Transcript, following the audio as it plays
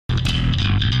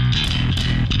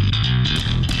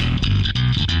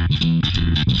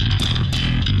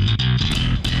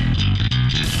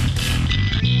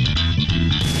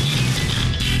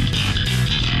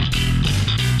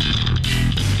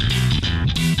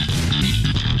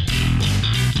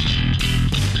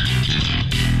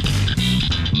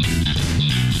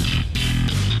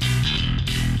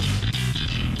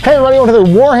welcome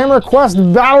to the Warhammer Quest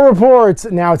Battle Reports.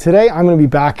 Now today I'm going to be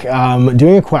back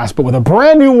doing a quest, but with a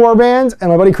brand new warband,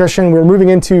 and my buddy Christian. We're moving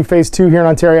into phase 2 here in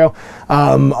Ontario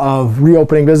of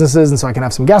reopening businesses, and so I can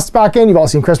have some guests back in. You've all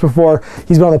seen Chris before.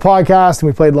 He's been on the podcast, and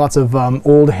we played lots of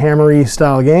old Hammery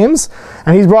style games.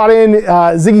 And he's brought in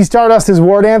Ziggy Stardust, his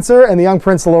War Dancer, and the young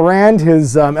Prince Lorand,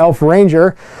 his Elf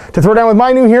Ranger, to throw down with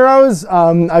my new heroes.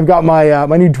 I've got my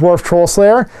my new Dwarf Troll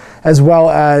Slayer, as well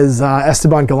as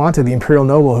Esteban Galante, the Imperial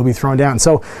Noble, who'll be thrown down.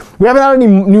 So we haven't had any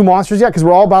new monsters yet because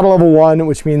we're all battle level 1,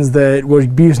 which means that we'll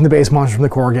be using the base monster from the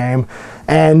core game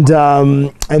and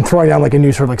throwing down like a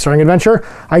new sort of like starting adventure.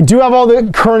 I do have all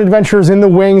the current adventures in the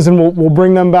wings, and we'll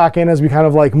bring them back in as we kind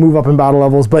of like move up in battle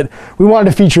levels. But we wanted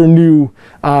to feature new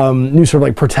sort of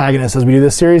like protagonists as we do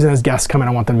this series, and as guests come in,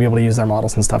 I want them to be able to use their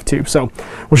models and stuff too. So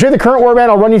we'll show you the current warband.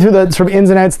 I'll run you through the sort of ins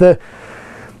and outs.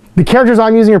 The characters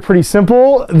I'm using are pretty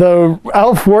simple. The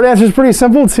Elf War Dancer is pretty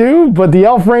simple too, but the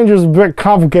Elf Ranger is a bit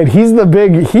complicated. He's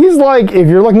like, if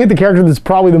you're looking at the character that's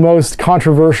probably the most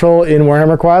controversial in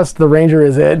Warhammer Quest, the Ranger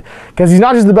is it. Because he's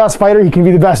not just the best fighter, he can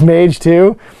be the best mage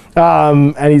too.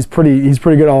 And he's pretty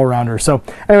good all-rounder. So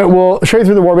anyway, we'll show you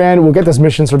through the warband. We'll get this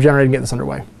mission sort of generated and get this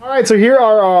underway. All right, so here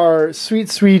are our sweet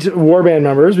warband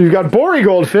members. We've got Bori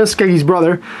Goldfist, Skeggy's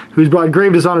brother, who's brought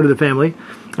grave dishonor to the family.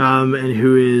 And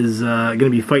who is going to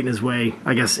be fighting his way,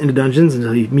 I guess, into dungeons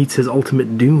until he meets his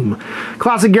ultimate doom.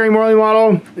 Classic Gary Morley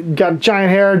model, got giant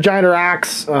hair, giant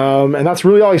axe, and that's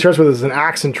really all he starts with is an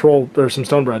axe and troll, or some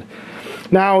stonebread.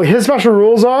 Now, his special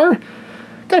rules are,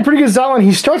 got a pretty good style, and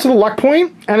he starts with a luck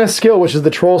point and a skill, which is the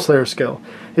Troll Slayer skill.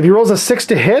 If he rolls a 6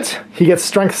 to hit, he gets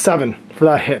strength 7 for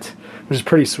that hit, which is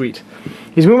pretty sweet.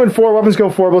 He's movement 4, weapon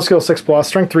skill 4, bow skill 6+,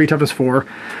 strength 3, toughness 4.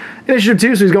 Initiative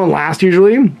 2, so he's going last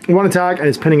usually. 1 attack, and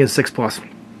his pinning is 6+.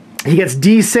 He gets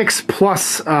D6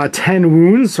 plus 10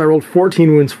 wounds, so I rolled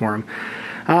 14 wounds for him.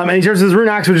 And he turns his Rune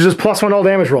Axe, which is just +1 to all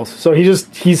damage rolls. So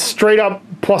he's straight up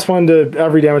 +1 to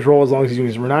every damage roll as long as he's using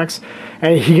his Rune Axe.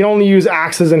 And he can only use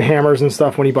axes and hammers and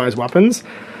stuff when he buys weapons.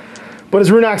 But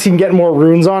his Rune Axe he can get more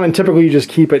runes on, and typically you just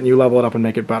keep it and you level it up and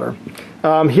make it better.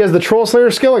 He has the Troll Slayer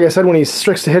skill. Like I said, when he's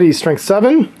strikes to hit, he's strength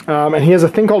 7. And he has a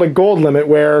thing called a gold limit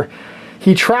where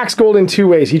he tracks gold in 2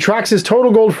 ways. He tracks his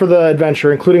total gold for the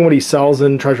adventure, including what he sells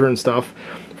and treasure and stuff,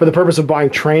 for the purpose of buying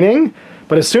training.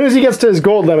 But as soon as he gets to his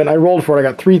gold limit, I rolled for it, I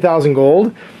got 3,000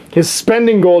 gold, his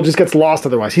spending gold just gets lost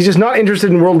otherwise. He's just not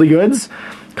interested in worldly goods,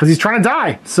 because he's trying to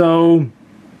die. So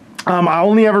I'll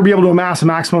only ever be able to amass a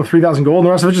maximum of 3,000 gold, and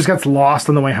the rest of it just gets lost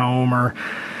on the way home, or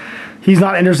he's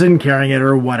not interested in carrying it,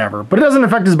 or whatever. But it doesn't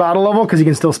affect his battle level, because he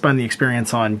can still spend the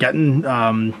experience on getting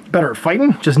better at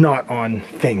fighting, just not on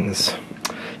things.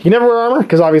 He can never wear armor,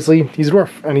 because obviously he's a dwarf,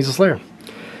 and he's a slayer.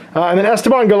 And then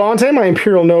Esteban Galante, my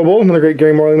Imperial Noble, another great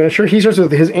Gary Morley miniature, he starts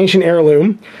with his Ancient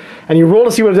Heirloom, and you roll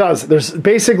to see what it does. There's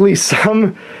basically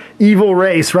some evil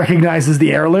race recognizes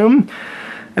the heirloom,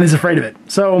 and is afraid of it.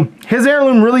 So his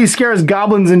heirloom really scares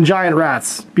goblins and giant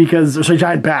rats, or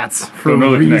giant bats, for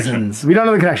reasons. We don't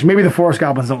know the connection. Maybe the forest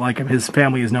goblins don't like him. His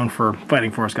family is known for fighting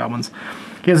forest goblins.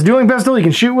 He has a dueling pistol he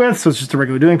can shoot with, so it's just a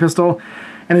regular dueling pistol.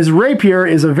 And his rapier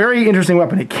is a very interesting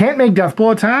weapon. It can't make death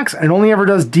blow attacks, and it only ever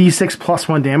does D6 plus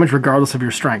 1 damage regardless of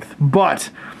your strength. But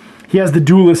he has the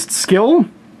duelist skill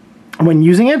when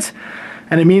using it,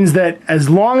 and it means that as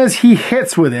long as he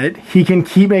hits with it, he can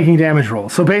keep making damage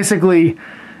rolls. So basically,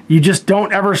 you just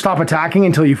don't ever stop attacking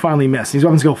until you finally miss. He's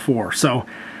weapon skill 4, so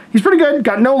he's pretty good.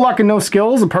 Got no luck and no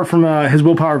skills, apart from his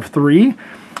willpower of 3.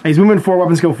 And he's movement 4,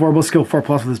 weapon skill 4, bow skill 4+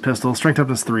 with his pistol, strength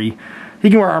toughness 3. He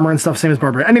can wear armor and stuff, same as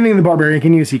Barbarian. Anything the Barbarian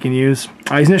can use, he can use.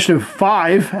 He's initiative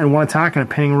 5 and 1 attack and a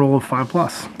pinning roll of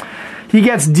 5+. He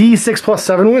gets D6 plus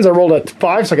 7 wounds. I rolled a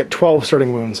 5, so I get 12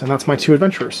 starting wounds, and that's my 2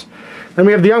 adventurers. Then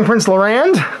we have the young Prince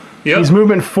Lorand. Yep. He's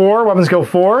movement 4, weapon skill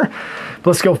 4,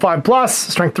 bliss skill 5+,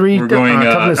 strength 3, We're going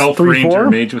toughness Elf 3, Ranger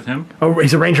 4. Mage with him. Oh,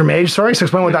 he's a Ranger Mage, sorry. So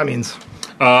explain what that means.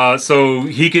 So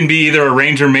he can be either a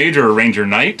Ranger Mage or a Ranger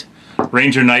Knight.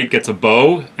 Ranger Knight gets a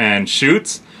bow and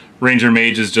shoots. Ranger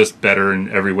Mage is just better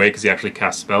in every way because he actually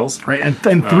casts spells. Right, and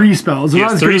 3 spells. He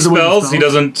has 3 spells. He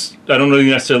doesn't, I don't know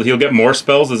necessarily, he'll get more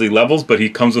spells as he levels, but he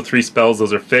comes with 3 spells.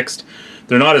 Those are fixed.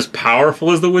 They're not as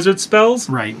powerful as the wizard spells.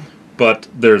 Right. But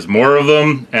there's more of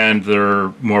them, and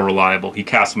they're more reliable. He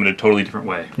casts them in a totally different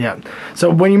way. Yeah. So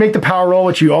when you make the power roll,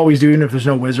 which you always do, even if there's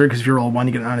no wizard, because if you roll 1,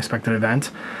 you get an unexpected event.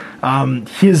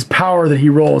 His power that he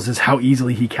rolls is how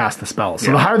easily he casts the spells.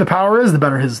 So the higher the power is, the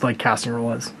better his casting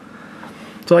roll is.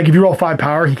 So if you roll 5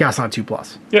 power, he casts on a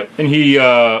 2+. Yep, and he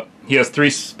has 3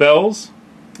 spells.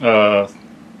 Yeah,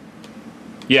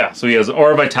 so he has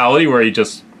Aura Vitality, where he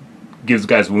just gives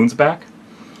guys wounds back.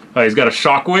 He's got a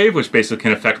Shockwave, which basically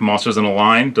can affect monsters in a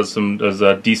line. Does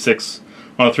D6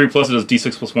 On a 3+, it does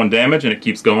d6 plus 1 damage, and it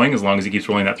keeps going as long as he keeps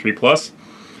rolling that 3+.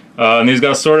 And he's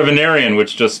got a Sword of Venarian,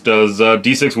 which just does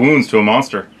d6 wounds to a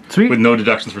monster. Sweet. With no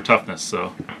deductions for toughness,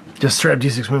 so... Just straight up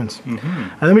d6 wounds. And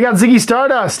then we got Ziggy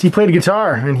Stardust. He played a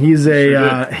guitar, and he's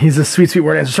a sweet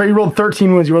war dancer. So you rolled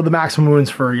 13 wounds. You rolled the maximum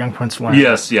wounds for Young Prince to learn.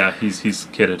 Yes, yeah, he's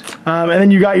kitted. And then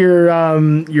you got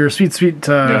your sweet.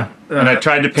 And I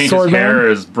tried to paint his hair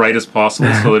as bright as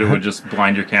possible so that it would just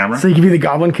blind your camera. So you can be the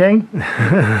Goblin King.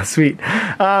 Sweet.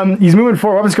 He's moving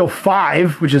forward. Weapon skill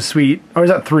 5, which is sweet. Or is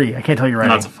that 3? I can't tell you right.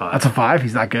 That's a 5. That's a 5.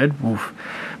 He's that good. Oof.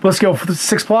 Let's go for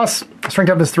 6+. Strength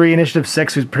toughness 3, initiative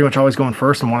 6. Who's pretty much always going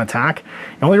first and 1 attack.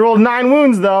 He only rolled 9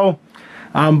 wounds though.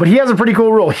 But he has a pretty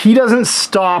cool rule. He doesn't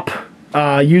stop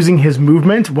using his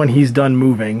movement when he's done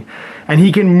moving, and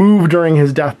he can move during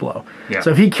his death blow. Yeah.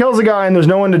 So if he kills a guy and there's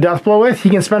no one to death blow with,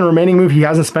 he can spend a remaining move he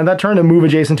hasn't spent that turn to move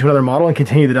adjacent to another model and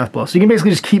continue the death blow. So he can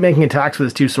basically just keep making attacks with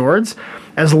his 2 swords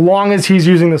as long as he's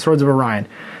using the Swords of Orion.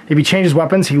 If he changes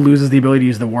weapons, he loses the ability to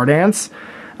use the War Dance.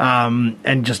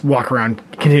 And just walk around,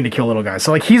 continue to kill little guys.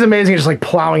 So like he's amazing at just like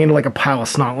plowing into like a pile of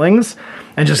snotlings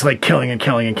and just like killing and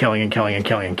killing and killing and killing and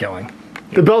killing and killing.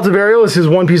 The Belt of Ariel is his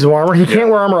 1 piece of armor. He can't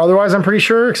wear armor otherwise, I'm pretty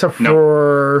sure, except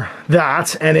for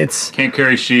that. And it's... Can't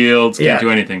carry shields, can't do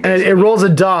anything. And it rolls a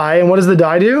die, and what does the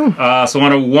die do? So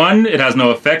on a 1, it has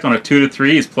no effect. On a 2 to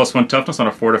 3, he's +1 toughness. On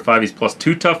a 4 to 5, he's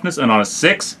 +2 toughness. And on a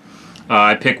 6,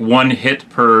 I pick 1 hit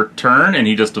per turn, and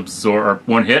he just absorbs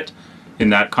 1 hit in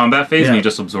that combat phase, and he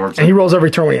just absorbs it. And he rolls every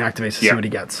turn when he activates to see what he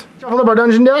gets. Shuffle up our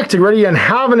dungeon deck to get ready and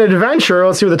have an adventure.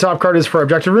 Let's see what the top card is for our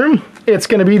objective room. It's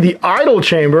going to be the Idol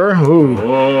Chamber.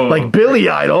 Ooh, like Billy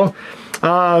Idol.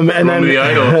 And then the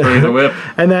Idol for the whip.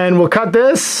 And then we'll cut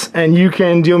this, and you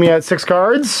can deal me out 6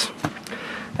 cards.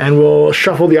 And we'll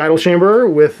shuffle the Idol Chamber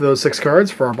with those 6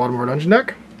 cards for our bottom of our dungeon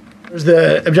deck. There's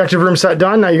the objective room set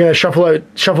done. Now you're going to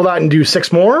shuffle that and do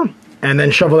 6 more. And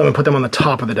then shuffle them and put them on the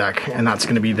top of the deck. And that's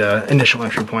going to be the initial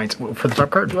entry point for the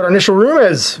top card. What our initial room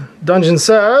is. Dungeon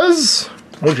says...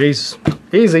 Oh, jeez.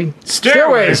 Easy.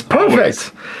 Stairways.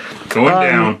 Perfect. Going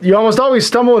down. You almost always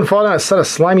stumble and fall down a set of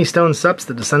slimy stone steps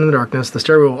that descend in the darkness. The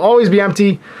stairway will always be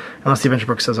empty unless the adventure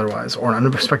book says otherwise, or an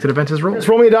unexpected event is rolled. Let's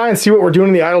roll me a die and see what we're doing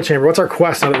in the Idol Chamber. What's our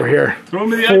quest now that we're here? Throw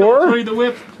me the idol, throw you the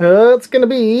whip. It's going to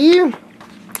be...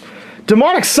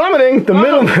 Demonic Summoning! The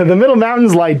middle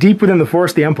mountains lie deep within the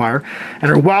forest of the Empire and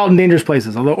are wild and dangerous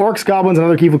places. Although orcs, goblins, and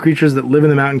other evil creatures that live in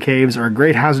the mountain caves are a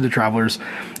great hazard to travelers,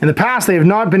 in the past they have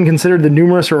not been considered the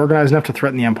numerous or organized enough to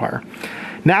threaten the Empire.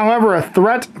 Now, however, a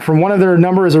threat from one of their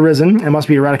number has arisen and must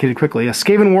be eradicated quickly. A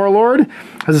Skaven warlord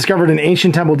has discovered an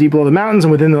ancient temple deep below the mountains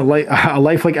and within a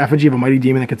lifelike effigy of a mighty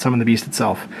demon that could summon the beast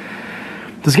itself.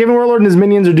 The Skaven warlord and his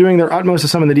minions are doing their utmost to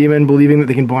summon the demon, believing that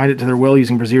they can bind it to their will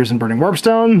using braziers and burning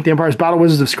warpstone. The Empire's battle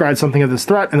wizards have scryed something of this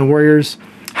threat, and the warriors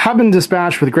have been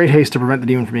dispatched with great haste to prevent the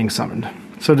demon from being summoned.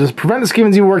 So to prevent the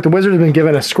Skaven's evil work, the wizard has been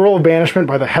given a scroll of banishment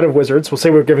by the head of wizards. We'll say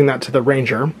we're giving that to the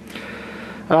ranger.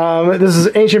 This is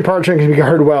ancient parchment, can be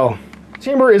guarded well. The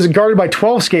chamber is guarded by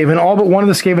 12 Skaven. All but one of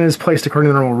the Skaven is placed according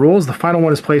to the normal rules. The final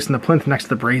one is placed in the plinth next to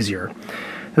the brazier.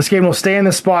 The Skaven will stay in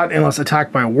this spot unless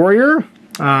attacked by a warrior.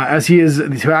 As he is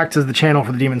to act as the channel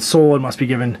for the demon's soul, it must be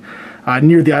given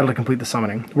near the idol to complete the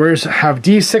summoning. Warriors have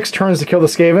D6 turns to kill the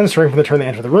Skaven, starting from the turn they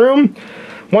enter the room.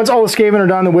 Once all the Skaven are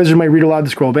done, the wizard might read aloud the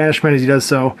scroll of banishment. As he does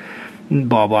so,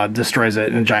 blah blah, destroys it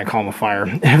in a giant column of fire.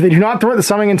 If they do not thwart the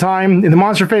summoning in time, in the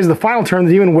monster phase of the final turn,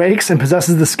 the demon wakes and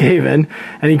possesses the Skaven,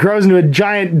 and he grows into a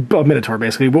giant minotaur,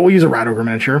 basically, but we'll use a rat ogre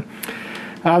miniature.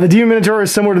 The demon minotaur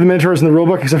is similar to the minotaurs in the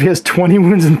rulebook, except he has 20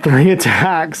 wounds and 3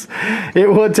 attacks. It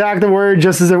will attack the warrior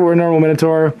just as if it were a normal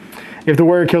minotaur. If the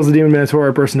warrior kills the demon minotaur,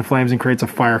 it bursts into flames and creates a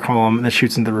fire column that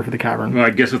shoots into the roof of the cavern. Well,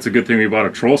 I guess it's a good thing we bought a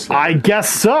troll slot. I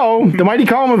guess so. The mighty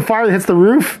column of fire that hits the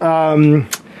roof,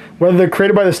 whether they're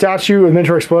created by the statue with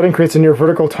minotaur exploding, creates a near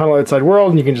vertical tunnel outside world,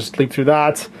 and you can just leap through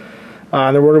that.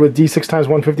 They're awarded with D6 times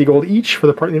 150 gold each for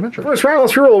the part of the adventure. First round,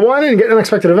 let's reroll a 1 and get an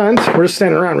unexpected event. We're just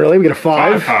standing around, really. We get a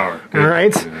 5. 5 power. All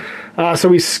right. So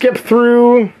we skip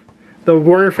through the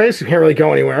warrior phase. You can't really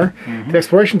go anywhere. The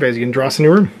exploration phase, you can draw us a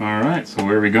new room. All right. So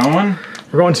where are we going?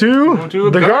 We're going to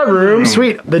the guard room.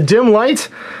 Sweet. The dim light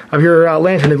of your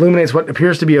lantern illuminates what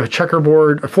appears to be a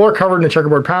floor covered in a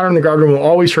checkerboard pattern. The guard room will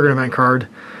always trigger an event card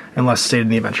unless stated in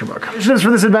the adventure book. Initiatives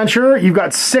for this adventure, you've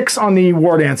got 6 on the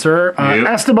War Dancer.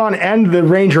 Esteban and the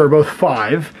Ranger are both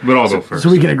 5. But I'll go first.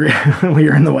 So we can agree. Well,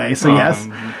 you're in the way, so yes.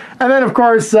 And then, of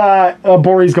course,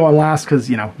 Bori's going last because,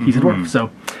 you know, he's a dwarf. So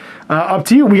up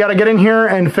to you. We got to get in here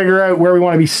and figure out where we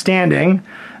want to be standing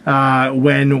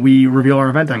when we reveal our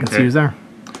event deck and see who's there.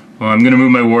 Well, I'm going to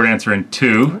move my War Dancer in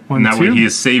 2. And that way he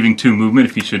is saving 2 movement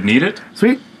if he should need it.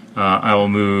 Sweet. I will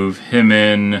move him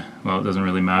in. Well, it doesn't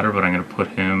really matter, but I'm going to put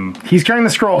him... He's carrying the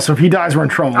scroll, so if he dies, we're in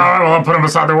trouble. Oh, I'll put him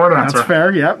beside the War Dancer. That's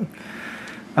fair, yep.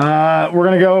 We're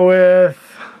going to go with...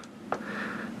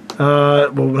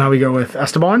 well, now we go with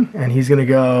Esteban, and he's going to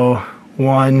go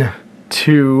 1,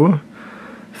 2,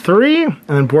 3, and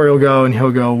then Bori will go, and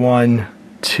he'll go 1,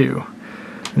 2.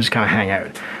 And just kind of hang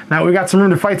out. Now, we got some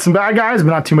room to fight some bad guys, but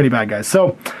not too many bad guys.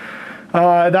 So,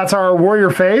 that's our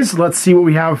warrior phase. Let's see what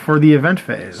we have for the event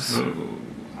phase.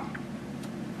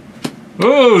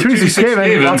 Oh, 2d6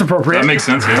 Skaven. That's appropriate. That makes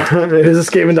sense, yeah. It is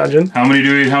a Skaven dungeon. How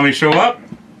many show up?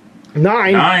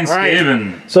 9. 9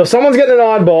 Skaven. Right. So someone's getting an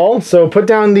oddball. So put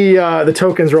down the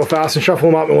tokens real fast and shuffle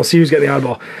them up, and we'll see who's getting the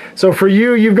oddball. So for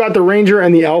you, you've got the Ranger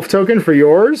and the Elf token for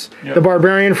yours. Yep. The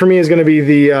Barbarian for me is going to be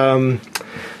the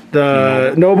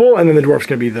Noble, and then the Dwarf's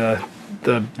going to be the...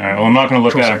 All right, well, I'm not going to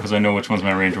look at it because I know which one's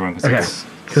my Ranger one. Okay. Because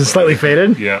it's slightly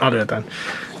faded? Yeah. I'll do it then.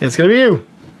 It's going to be you.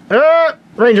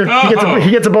 Ranger. Oh. He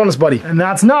gets a bonus, buddy. And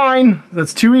that's 9.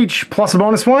 That's 2 each, plus a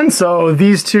bonus 1. So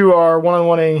these two are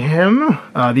one-on-oneing him.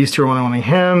 These two are one-on-oneing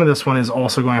him. This one is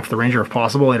also going after the Ranger if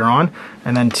possible later on.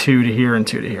 And then 2 to here and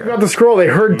 2 to here. Got the scroll. They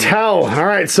heard tell. All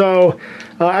right, so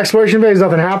exploration phase,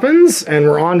 nothing happens. And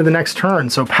we're on to the next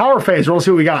turn. So power phase, roll, see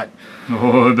what we got.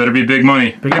 Oh, it better be big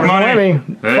money. Big money. Hey,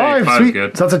 5, 5's sweet.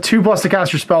 good. So that's a 2+ to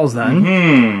cast your spells then.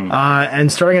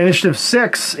 And starting at initiative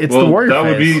 6, it's the warrior phase. That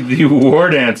would be the War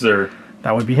Dancer.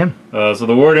 That would be him. So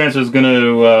the War Dancer is going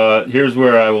to... here's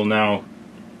where I will now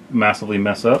massively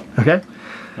mess up. Okay.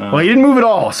 Well, you didn't move at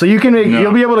all, so you can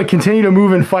you'll be able to continue to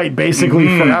move and fight basically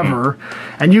forever.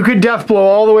 And you could death blow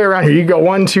all the way around here. You go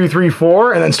 1, 2, 3,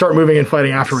 4, and then start moving and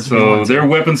fighting afterwards. So their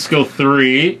weapon skill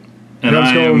 3, and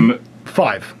I am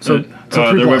 5. So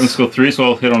their weapon skill 3, so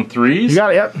I'll hit on 3s. You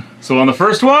got it. Yep. So on the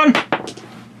first one,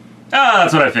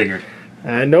 that's what I figured.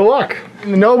 And no luck.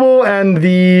 The Noble and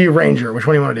the Ranger. Which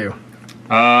one do you want to do?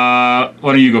 Why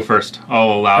don't you go first?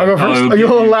 I'll allow it. I'll go first?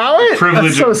 You'll allow it?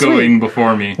 Privilege of going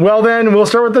before me. Well, then we'll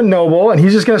start with the Noble, and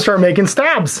he's just going to start making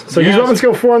stabs. So he's weapon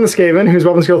skill 4 on the Skaven, who's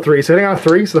weapon skill 3. So hitting on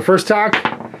 3. So the first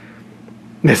attack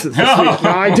misses. Now,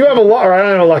 I do have a luck, or I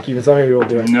don't have a lucky, but some of you will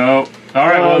do it. No. All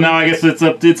right. Well, now I guess it's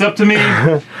up to me.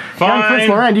 Fine.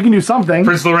 Prince Loran, you can do something.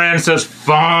 Prince Loran says,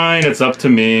 "Fine, it's up to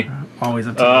me." Always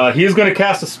up to me. He is going to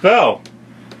cast a spell.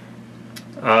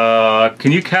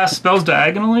 Can you cast spells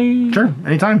diagonally? Sure,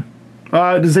 anytime.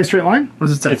 Does it say straight line? What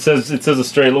does it say? It says a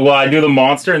straight. Well, I do the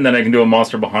monster, and then I can do a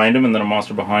monster behind him, and then a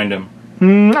monster behind him.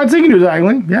 I'd say you can do it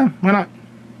diagonally. Yeah, why not?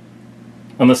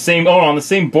 On the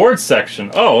same board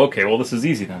section. Oh, okay. Well, this is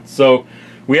easy then. So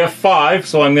we have 5.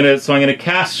 So I'm gonna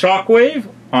cast Shockwave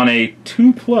on a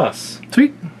 2+.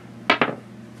 Sweet.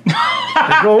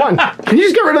 Roll 1. Can you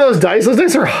just get rid of those dice? Those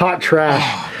dice are hot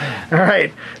trash. All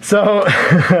right, so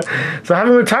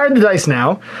having retired the dice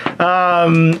now,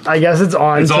 I guess it's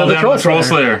on. It's all down to the Troll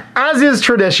Slayer. As is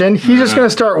tradition, he's just going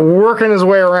to start working his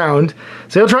way around.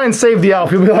 So he'll try and save the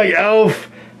elf. He'll be like,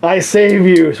 "Elf, I save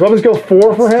you." So weapons go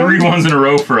 4 for him. 3 ones in a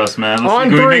row for us, man. On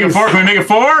Can we make it 4? Can we make it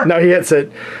 4? No, he hits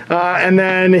it. And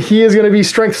then he is going to be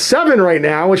strength 7 right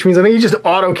now, which means I think he just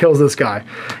auto kills this guy.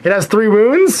 It has 3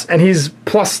 wounds, and he's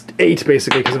 +8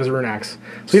 basically because of his rune axe.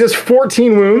 So he does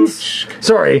 14 wounds.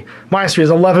 Sorry, -3 is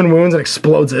 11 wounds and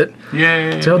explodes it.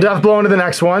 Yay. So he'll death blow into the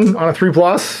next one on a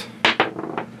 3+.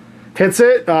 Hits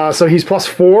it, so he's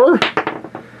 +4.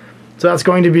 So that's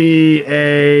going to be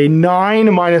a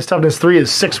 9 minus toughness 3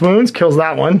 is 6 wounds. Kills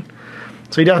that one.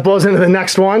 So he death blows into the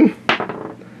next one.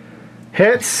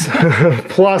 Hits.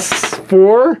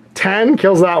 +4. 10.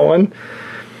 Kills that one.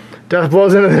 Death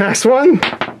blows into the next one.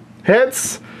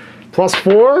 Hits.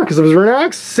 +4 because of his rune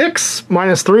axe. 6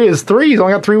 minus 3 is 3. He's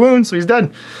only got 3 wounds, so he's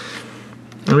dead.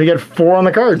 And we get 4 on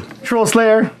the card. Troll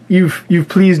Slayer, you've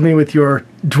pleased me with your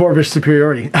dwarvish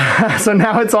superiority. So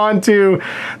now it's on to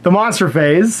the monster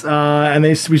phase, and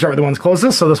we start with the ones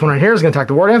closest. So this one right here is going to attack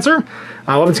the War Dancer.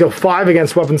 Weapon skill 5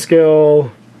 against weapon skill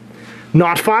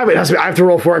not 5. It has to be, I have to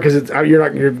roll for it because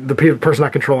you're the person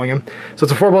not controlling him. So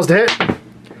it's a 4+ to hit.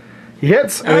 He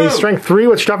hits, and he's strength 3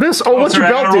 with toughness. Oh, what's your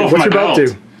belt do? What's your belt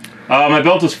do? My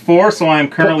belt is 4, so I am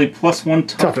currently +1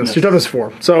 toughness. Your toughness is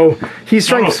 4. So he's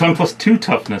strength. So I'm +2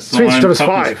 toughness. So I'm toughness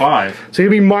 5. So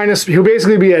he'll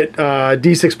basically be at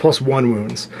D6 +1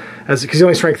 wounds, because he's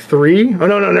only strength 3. Oh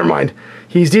no, never mind.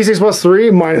 He's D6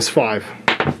 +3 -5.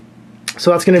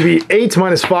 So that's going to be 8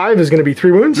 minus 5 is going to be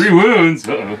 3 wounds. 3 wounds.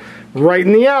 Uh-oh. Right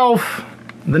in the elf.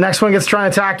 The next one gets to try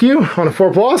and attack you on a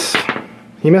 4+.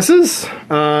 He misses.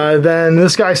 Then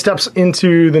this guy steps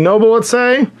into the Noble, let's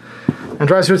say, and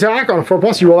tries to attack on a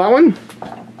 4+. You roll that one.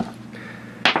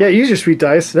 Yeah, use your sweet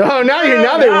dice. Oh, now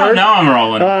they work. Now I'm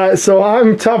rolling. So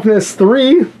I'm toughness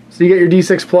 3. So you get your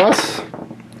D6+.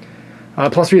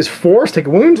 +3 is 4, so take a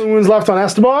wound. 2 wounds left on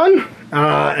Esteban.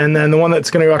 And then the one that's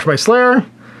going to go after my Slayer,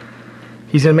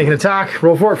 he's going to make an attack.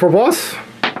 Roll for it, 4+.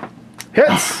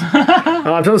 Hits.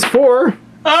 I've done this 4.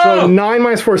 Oh. So 9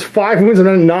 minus 4 is 5 wounds, and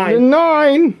then 9. And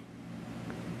 9.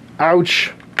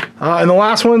 Ouch. And the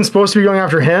last one's supposed to be going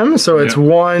after him, so it's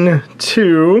 1,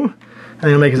 2. And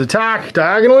he'll make his attack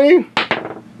diagonally.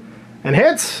 And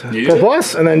hits.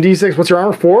 4+. And then D6, what's your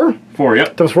armor? 4? 4,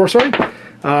 yep. That was 4, sorry.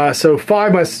 So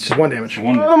 5 minus just 1 damage. The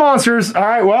monsters. All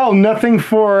right, well, nothing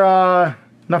for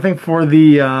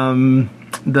the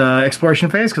exploration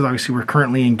phase, because obviously we're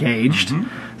currently engaged.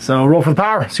 So roll for the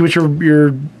power. See what your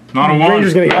not a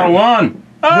ranger's going to get. Not a 1.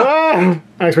 Ah!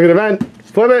 Unexpected event.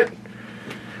 Flip it.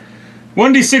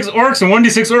 1d6 orcs and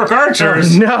 1d6 orc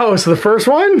archers. No, so the first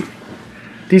one,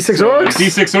 D6 orcs.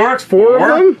 D6 orcs. 4 of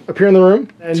them appear in the room.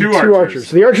 And 2 archers.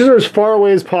 So the archers are as far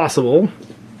away as possible.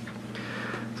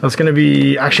 So it's going to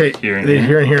be, actually, here and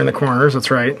here in the corners,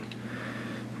 that's right.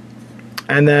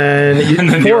 And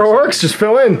then, 4 orcs, just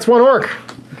fill in. It's 1 orc.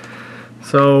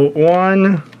 So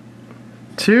 1,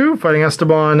 2, fighting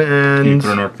Esteban, and... Can you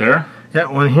put an orc there? Yeah,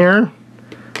 1 here,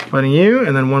 fighting you,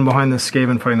 and then 1 behind the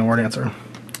Skaven fighting the War Dancer.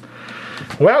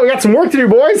 Well, we got some work to do,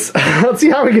 boys. Let's see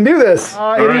how we can do this.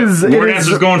 War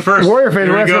Dancer's going first. Warrior phase.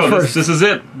 Here we go. This is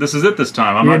it. This is it this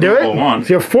time. I'm not going to roll 1. So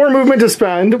you have 4 movement to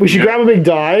spend. We should grab a big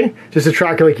die just to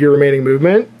track like your remaining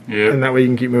movement. Yeah. And that way you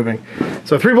can keep moving.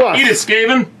 So 3+. Eat it,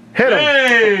 Skaven. Hit him.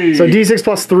 Hey! So D6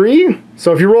 plus 3.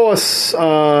 So if you roll a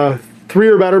 3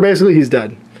 or better, basically, he's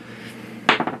dead.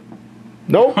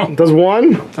 Nope. Does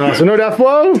 1. So no death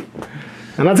blow.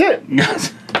 And that's it.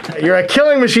 You're a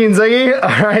killing machine, Ziggy.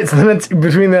 All right, so then it's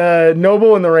between the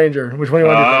Noble and the Ranger. Which one do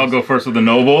you want to do first? I'll go first with the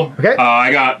Noble. Okay.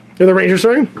 I got... You're the Ranger,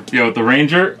 sorry? Yeah, with the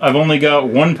Ranger, I've only got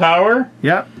 1 power.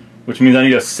 Yeah. Which means I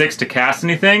need a 6 to cast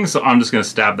anything, so I'm just going to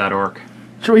stab that orc.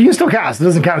 Sure, you can still cast. It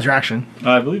doesn't count as your action.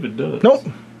 I believe it does. Nope.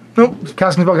 Nope.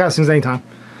 Casting spell castings anytime.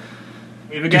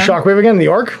 Wave again? Do shockwave again, the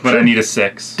orc? But I need a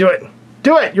 6. Do it.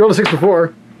 Do it! You rolled a 6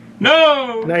 before. No!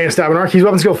 Now you're going to stab an orc. He's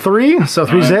weapon skill 3, so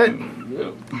 3's hit.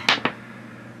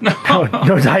 No. Oh,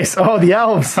 no dice. Oh, the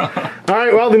elves. All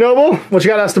right, well, the Noble. What you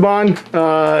got, Esteban?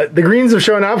 The greens have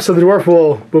shown up, so the dwarf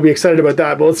will be excited about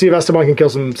that. But let's see if Esteban can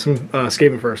kill some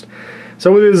Skaven first.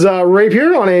 So with his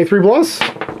rapier on a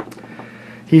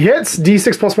 3+, he hits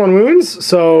D6 plus 1 wounds.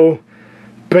 So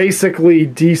basically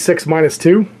D6 minus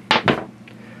 2.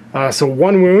 So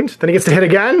 1 wound. Then he gets to hit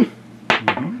again.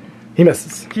 He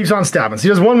misses. Keeps on stabbing. So he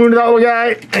does 1 wound to that little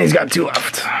guy, and he's got 2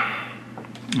 left.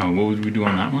 Oh, what would we do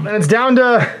on that one? And it's down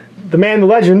to the man, the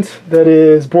legend, that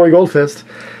is Bory Goldfist.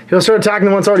 He'll start attacking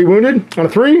the one that's already wounded on a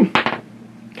 3.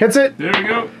 Hits it. There we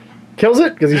go. Kills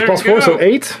it, because he's +4, so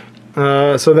 8.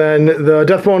 So then the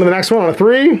death blow into the next one on a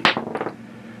 3.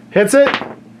 Hits it.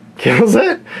 Kills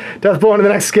it. Death blow into the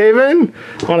next Skaven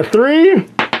on a 3.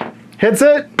 Hits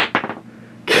it.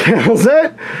 Kills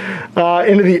it.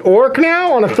 Into the orc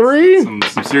now on a 3. Some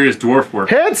serious dwarf work.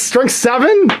 Hits. Strength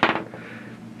 7.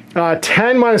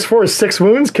 10 minus 4 is 6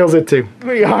 wounds. Kills it too.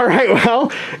 All right,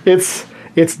 well, it's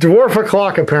dwarf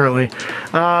o'clock apparently.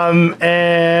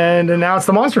 And now it's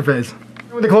the monster phase.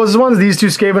 With the closest ones, these 2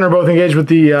 Skaven are both engaged with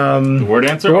the War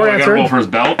Dancer. The War Dancer. I gotta roll for his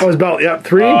belt. Oh, his belt. Yep,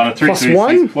 3 plus so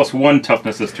 1. He's +1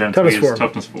 toughness this turn. Toughness so 4.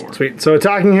 Toughness 4. Sweet. So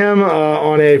attacking him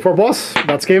on a 4+.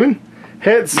 That's Skaven.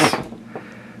 Hits.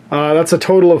 That's a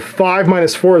total of 5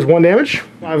 minus 4 is 1 damage.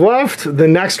 5 left. The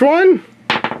next one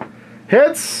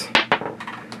hits.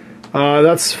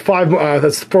 That's 5.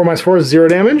 That's 4 minus 4 is 0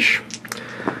 damage.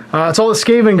 It's all the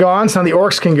Skaven gone, so now the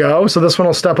orcs can go. So this one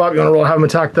will step up. You want to have him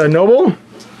attack the Noble.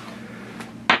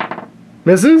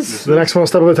 Misses. The next one will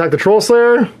step up and attack the Troll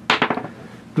Slayer.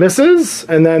 Misses.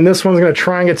 And then this one's going to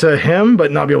try and get to him,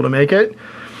 but not be able to make it.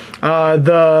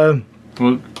 Well,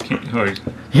 you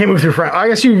can't move through front. I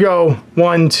guess you can go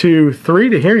 1, 2, 3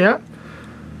 to here, yeah.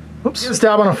 Oops.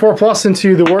 Stab on a 4+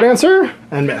 into the War Dancer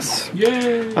and miss.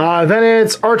 Yay! Then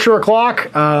it's Archer o'clock.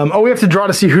 We have to draw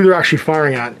to see who they're actually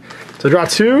firing at. So draw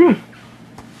 2.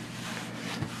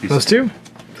 Those 2. So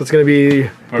it's going to be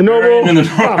the Noble. And the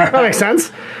that makes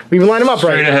sense. We can line them up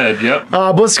straight right. Ahead, yep.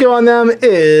 Blitz skill on them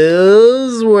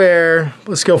is where?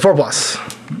 Blitz skill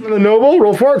 4+. And the Noble,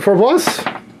 roll for it,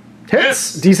 4+.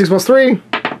 Hits. D6 plus 3.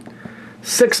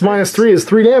 6 minus 3 is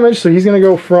 3 damage, so he's going to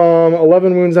go from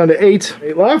 11 wounds down to 8.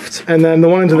 8 left. And then the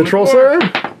one into the Troll Slayer.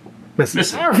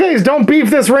 Misses. Power phase, don't beef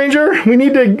this, Ranger. We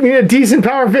need a decent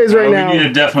power phase right now. We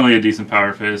need definitely a decent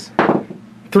power phase.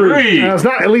 3. It's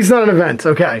not, at least not an event.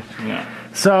 Okay. Yeah.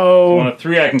 So on a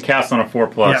 3 I can cast on a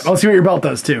 4+. Yeah, let's see what your belt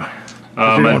does too.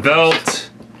 My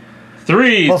belt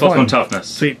 3 plus 1 toughness.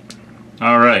 Sweet.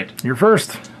 All right. You're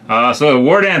first. So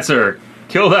War Dancer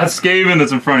Kill that Skaven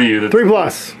that's in front of you. That's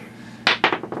 3+.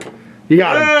 You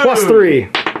got him. +3.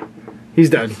 He's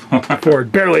dead. 4.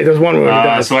 Barely. There's one wound. He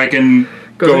dies. So I can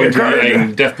go into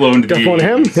the death blow into death blow into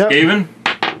him. Yep. Skaven.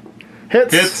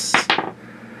 Hits.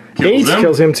 Kills 8 him.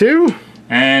 kills him too.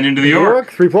 And into the Orc.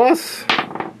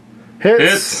 3+.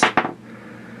 Hits.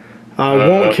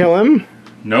 Won't kill him.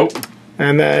 Nope.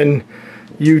 And then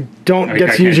you don't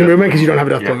get to use your movement because you don't have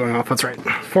a death blow going off. That's right.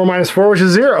 4 - 4, which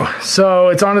is 0. So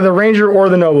it's on to the Ranger or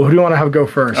the Noble. Who do you want to have go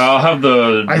first? I'll have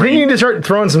the. I think you need to start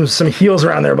throwing some heals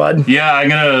around there, bud. Yeah, I'm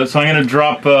gonna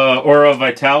drop Aura of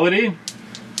Vitality.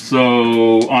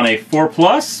 So on a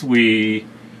 4+, we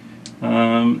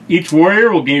each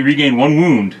warrior will regain 1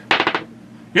 wound.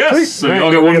 Yes, Sweet. so you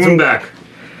all get 1 wound back.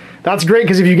 That's great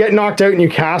because if you get knocked out and you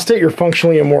cast it, you're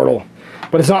functionally immortal.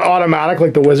 But it's not automatic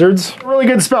like the wizards. Really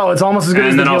good spell. It's almost as good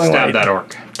as the And then I'll Healing stab Light. that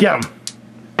Orc. Get him.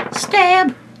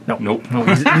 Stab. Nope.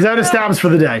 He's out of stabs for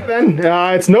the day. Then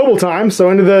it's Noble time. So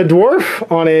into the Dwarf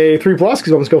on a 3+,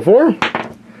 because weapon skill 4.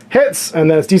 Hits,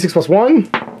 and then it's D6 +1.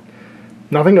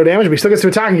 Nothing, no damage, but he still gets to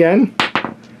attack again.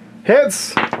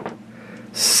 Hits.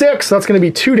 6, that's going to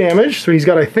be 2 damage. So he's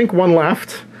got, I think, 1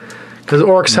 left. Because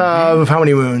Orcs have how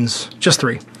many wounds? Just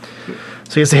 3.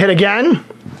 So he gets to hit again.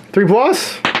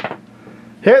 3+.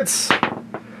 Hits.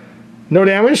 No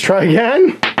damage. Try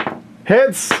again.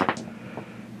 Hits.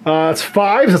 It's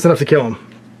 5. So that's enough to kill him.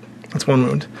 That's 1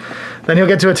 wound. Then he'll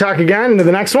get to attack again into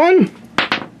the next one.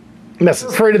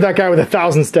 Misses. Afraid of that guy with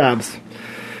 1,000 stabs.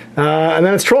 And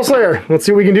then it's Troll Slayer. Let's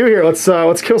see what we can do here. Let's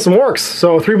kill some Orcs.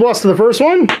 So 3+ to the first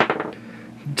one.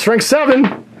 Strength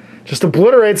 7. Just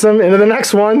obliterates him into the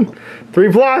next one.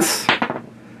 3+.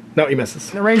 No, he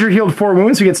misses. The Ranger healed 4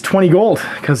 wounds, so he gets 20 gold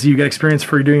because you get experience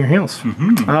for doing your heals.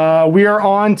 We are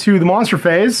on to the monster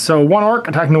phase. So 1 Orc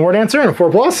attacking the War Dancer and a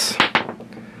 4+.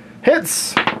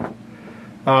 Hits.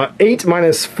 8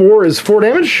 - 4 is 4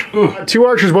 damage. 2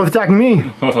 archers both attacking me.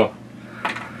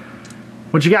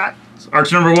 What you got?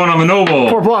 Archer number 1 on the Noble.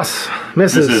 4+.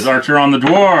 Misses. This is Archer on the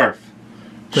Dwarf.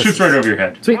 Shoots right over your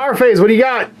head. Sweet. Our phase, what do you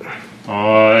got?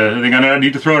 I think I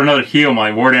need to throw out another heal.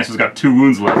 My War Dancer's got 2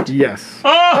 wounds left. Yes.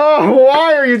 Oh! Oh,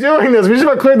 why are you doing this? We just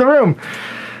about cleared the room.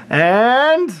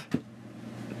 And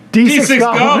D6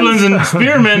 goblins and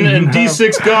spearmen and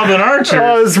D6 goblin archers.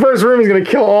 Oh, this first room is going to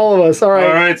kill all of us. All right.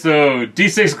 All right, so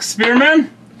D6 spearmen.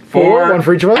 4, 1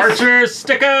 for each of us. Archers,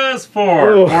 stickers, 4.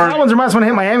 Oh, goblins are -1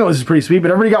 hit. My amulet, which is pretty sweet,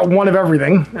 but everybody got 1 of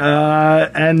everything.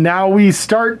 And now we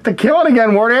start the killing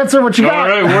again. War Dancer, what you got?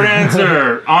 All right, War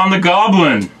Dancer on the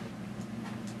goblin.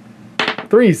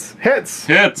 3s. Hits.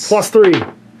 Hits. +3.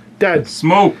 Dead.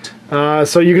 Smoked.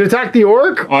 So you can attack the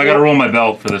Orc. Oh, I gotta roll my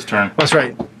belt for this turn. That's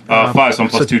right. 5, so I'm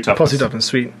 +2 toughness. +2 toughness,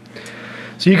 sweet.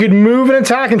 So you could move and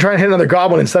attack and try and hit another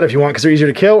goblin instead if you want, because they're easier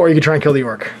to kill, or you could try and kill the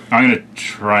Orc. I'm gonna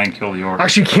try and kill the Orc.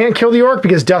 Actually, you can't kill the Orc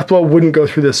because Death Blow wouldn't go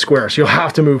through this square, so you'll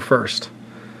have to move first.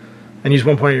 And use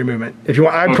 1 point of your movement. If you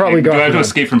want, I'd probably go. Do I have to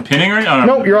escape from pinning or no?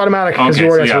 Nope, you're automatic because Okay,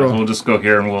 you're so yeah, we'll just go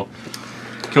here and we'll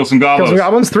kill some goblins. Kill some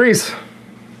goblins, 3s.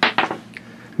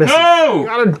 Misses. No!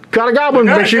 Got a goblin.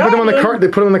 Make sure you put them on the card. They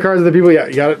put them on the cards of the people. Yeah,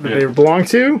 you got it. That they belong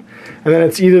to, and then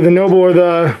it's either the Noble or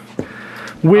the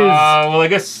Wiz. Well, I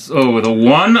guess. Oh, with a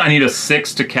 1, I need a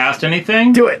 6 to cast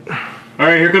anything. Do it. All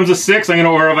right, here comes a 6. I'm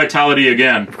gonna Aura Vitality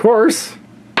again. Of course.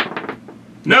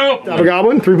 Nope. Stab a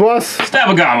goblin, 3+. Stab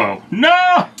a gobbo.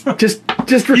 No! Just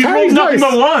retire rolled these nothing dice.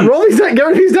 but 1. Roll these dice. Get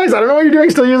rid of these dice. I don't know what you're doing.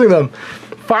 Still using them.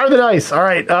 Fire the dice. All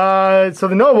right. So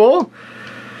the Noble.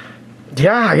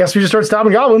 Yeah, I guess we just start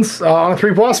stabbing goblins. On a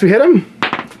 3+, we hit him.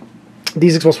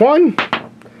 D6 +1.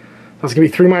 That's gonna be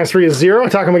 3 - 3 is 0.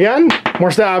 Attack him again. More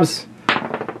stabs.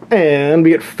 And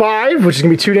we get 5, which is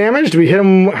gonna be 2 damage. Do we hit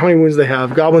him? How many wounds do they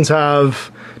have? Goblins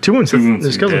have 2 wounds. 2 wounds.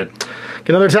 Just kills him. Get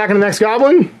another attack on the next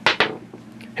goblin.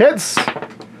 Hits.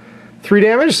 3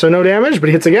 damage, so no damage, but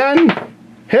he hits again.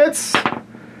 Hits.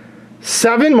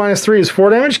 7 - 3 is 4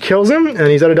 damage. Kills him, and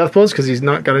he's out of death blows because he's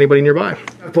not got anybody nearby.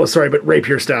 Death blows, sorry, but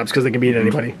rapier stabs because they can beat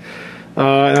anybody.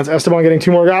 And that's Esteban getting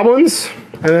 2 more goblins.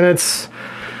 And then it's...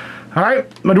 All right,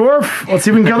 my dwarf. Let's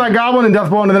see if we can kill that goblin and death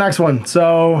blow into the next one.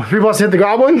 So 3+ to hit the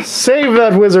goblin. Save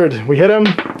that wizard. We hit him.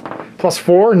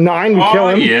 +4, 9. We kill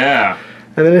him. Yeah.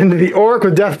 And then into the Orc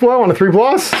with death blow on a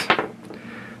 3+.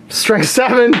 Strength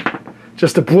 7.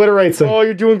 Just obliterates him. Oh,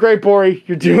 you're doing great, Bori.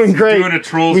 You're doing great. Doing a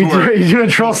troll's work. You're doing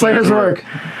a troll slayer's work.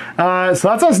 So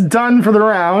that's us done for the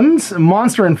round.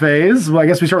 Monster in phase. Well, I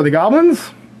guess we start with the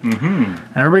goblins. And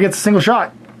everybody gets a single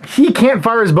shot. He can't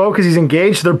fire his bow because he's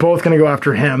engaged, so they're both going to go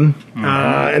after him.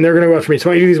 And they're going to go after me.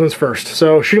 So I'm going to do these ones first.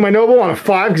 So shooting my Noble on a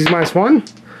 5 because he's -1.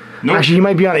 Nope. Actually, he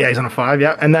might be on it. Yeah, he's on a 5,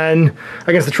 yeah. And then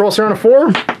against the Troll Slayer on a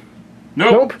 4.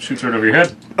 Nope. Shoots right over your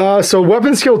head. So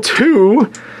weapon skill 2,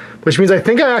 which means I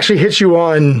think I actually hit you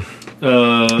on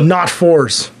not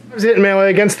 4s. I was hitting melee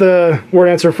against the War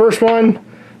Dancer first one.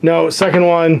 No, second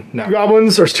one. No. 2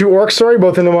 goblins, or 2 orcs, sorry,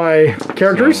 both into my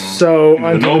characters. So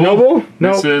on the noble.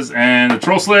 Misses, and the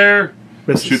Troll Slayer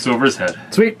misses. Shoots over his head.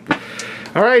 Sweet.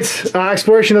 All right,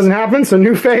 exploration doesn't happen, so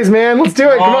new phase, man. Let's do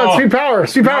it. Come on, sweet power.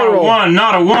 Sweet power roll.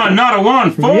 Not a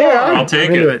 1. 4. Yeah, I'll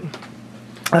take it.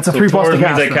 That's a 3+ to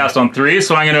cast. Means I cast on 3,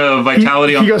 so I'm gonna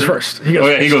vitality on. He goes first. He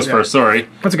goes first. Sorry.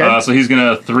 That's okay. So he's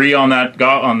gonna 3 on that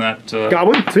goblin.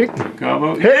 Sweet.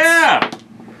 Goblin. Yeah.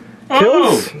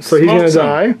 Kills. So he's gonna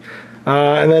die.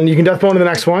 And then you can death blow to the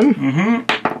next one.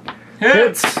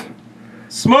 Hits.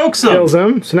 Smokes him. Kills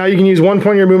him. So now you can use 1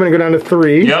 point of your movement and go down to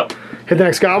 3. Yep. Hit the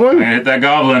next goblin. I'm gonna hit that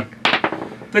goblin.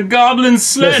 The goblin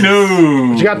slay.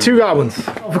 No. You got 2 goblins.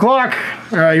 12 o'clock.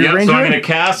 Yep, so I'm gonna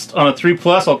cast on a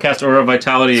 3+. I'll cast Aura of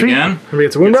Vitality again. Everybody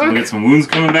gets a wound back. Get some wounds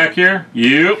coming back here.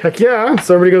 Yep. Heck yeah.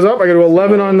 So everybody goes up. I go to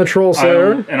 11 on the Troll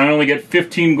Slayer. And I only get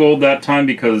 15 gold that time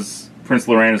because Prince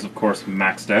Lorraine is, of course,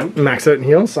 maxed out. Maxed out in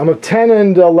heals. I'm at 10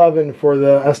 and 11 for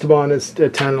the Esteban. Is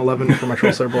 10 and 11 for my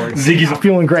Troll Slayer board. Ziggy's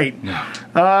feeling great. No.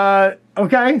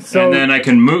 Okay, so... And then I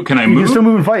can move. Can I move? You can still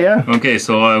move and fight, yeah. Okay,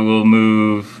 so I will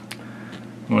move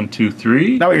 1, 2,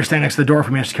 3. That way you're standing next to the door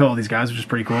for me to kill all these guys, which is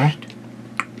pretty cool.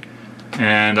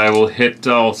 And I will hit...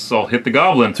 I'll hit the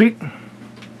goblin. Sweet.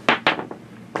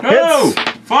 Oh!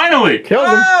 Finally! Kills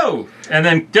him. And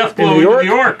then death blow into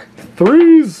the orc.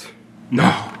 3s.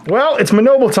 No. Well, it's my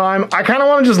noble time. I kind of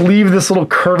want to just leave this little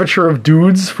curvature of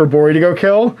dudes for Bori to go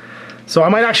kill. So I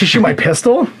might actually shoot my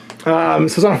pistol. So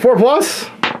it's on a 4+.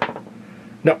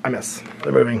 No, I miss.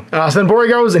 They're moving. So then Bori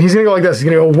goes, and he's going to go like this. He's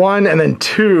going to go 1 and then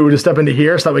 2 to step into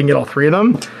here so that we can get all 3 of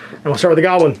them. And we'll start with the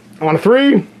goblin. On a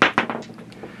 3.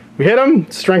 We hit him.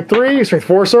 Strength 3. Strength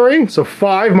 4, sorry. So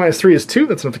 5 minus 3 is 2.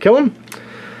 That's enough to kill him.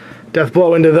 Death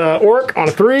blow into the orc on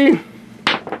a 3.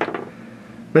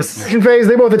 Miss phase.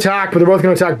 They both attack, but they're both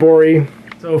going to attack Bori.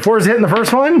 So 4 is hitting the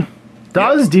first one.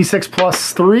 Does. D6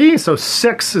 plus 3. So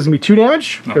 6 is going to be 2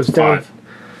 damage. No, goes down. 5.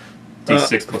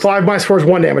 D6 plus 5 minus 4 is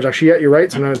 1 damage, actually. Yeah, you're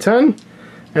right. So 9 to 10.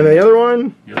 And then the other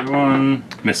one. The other one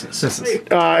misses.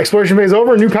 Exploration phase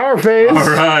over. New power phase. All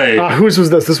right. Whose was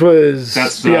this? This was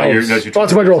that's the Elves. that's your oh,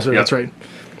 it's my roll, sir. Yep. That's right.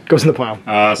 Goes in the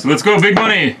plow. So let's go, big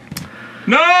money.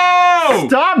 No!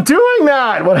 Stop doing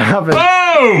that! What happened?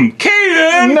 Boom!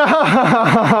 Kaden!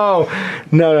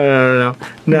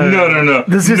 No.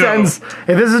 This just ends.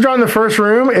 If this is drawn in the first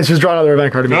room, it's just draw another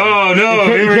event card immediately. Oh,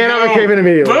 no. You can't have a cave in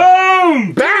immediately.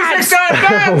 Boom! Bats!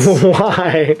 Bats!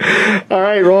 Why? All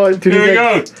right, roll it. Here we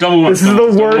go. Double 1. This is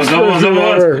the worst first room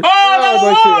ever.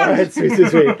 Oh, all right,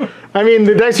 sweet. I mean,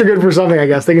 the dice are good for something, I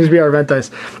guess. They can just be our event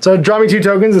dice. So draw me 2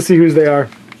 tokens to see whose they are.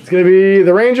 It's going to be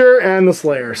the Ranger and the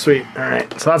Slayer. Sweet. All right.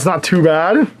 So that's not too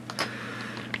bad.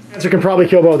 Dancer can probably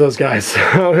kill both those guys.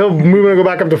 So he'll move and go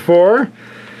back up to 4.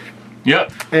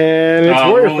 Yep. And it's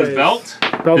Warrior roll phase. his belt.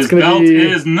 Belt's His gonna belt be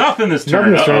is nothing this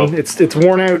turn. It's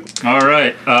worn out. All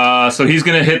right. So he's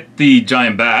going to hit the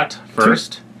giant bat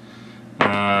first.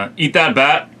 Eat that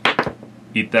bat.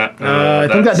 Eat that. I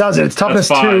think that does it. It's toughness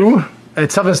 2.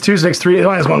 It's toughness 2, so it takes 3. It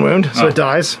only has 1 wound, so it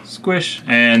dies. Squish.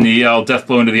 And I'll death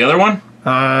blow into the other one.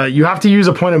 You have to use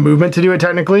a point of movement to do it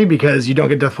technically because you don't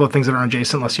get death blow things that are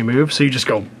adjacent unless you move. So you just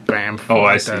go bam. Oh,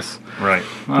 I see. This. Right.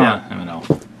 Yeah. I know.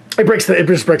 It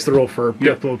just breaks the rule for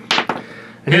death blow.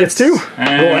 And he gets 2. Roll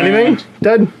anything.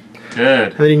 Dead.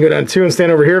 Dead. And then you can go down 2 and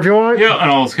stand over here if you want. Yeah, and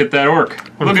I'll hit that orc.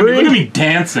 Look at me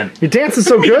dancing. You're dancing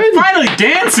so good. Finally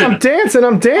dancing. I'm dancing.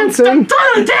 I'm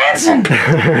finally dancing.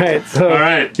 All right. So all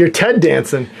right. You're Ted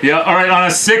dancing. Yeah. All right. On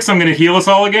a 6, I'm going to heal us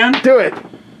all again. Do it.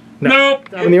 No. Nope.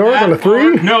 Stabbing the orc on a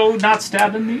 3? No, not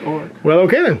stabbing the orc. Well,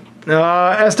 okay then.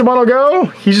 Esteban will go.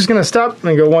 He's just going to stop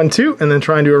and go 1, 2, and then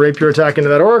try and do a rapier attack into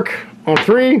that orc on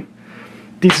 3.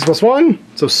 D6 plus 1,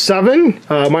 so 7.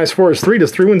 Minus 4 is 3,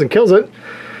 does 3 wounds and kills it.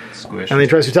 Squish. And then he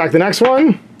tries to attack the next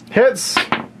one. Hits.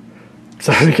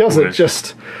 So he kills it.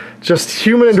 Just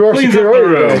human and dwarf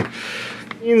superiority.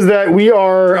 Means that we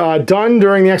are done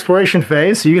during the exploration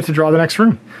phase, so you get to draw the next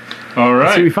room. All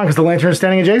right. So we fun because the lantern is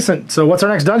standing adjacent. So what's our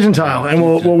next dungeon tile? And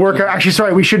we'll work out. Actually,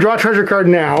 sorry, we should draw a treasure card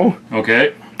now.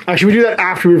 Okay. Actually, we do that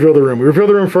after we reveal the room. We reveal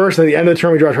the room first, and at the end of the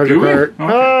turn, we draw a treasure card.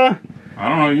 Okay. I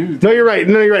don't know. No, you're right.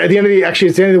 At the end of it's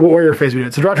the end of the warrior phase we do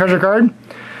it. So draw a treasure card.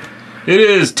 It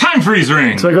is Time Freeze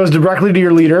Ring. So it goes directly to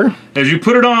your leader. As you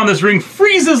put it on, this ring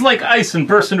freezes like ice and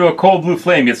bursts into a cold blue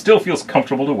flame, yet still feels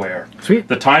comfortable to wear. Sweet.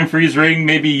 The Time Freeze Ring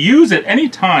may be used at any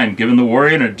time, giving the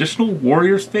warrior an additional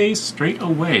warrior's phase straight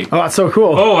away. Oh, that's so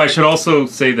cool. Oh, I should also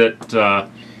say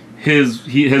that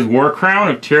his War Crown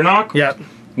of Tirnock,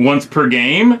 once per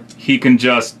game, he can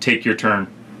just take your turn.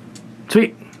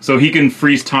 Sweet. So he can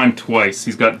freeze time twice.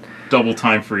 He's got double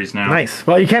time freeze now. Nice.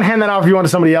 Well, you can't hand that off if you want to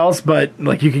somebody else, but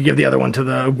like you could give the other one to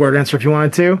the word answer if you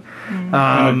wanted to.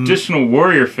 An additional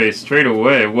warrior face straight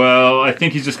away. Well, I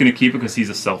think he's just going to keep it because he's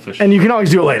a selfish. And you can always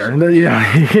do it later. You know,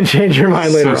 you can change your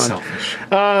mind later on. Selfish.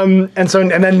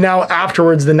 And then now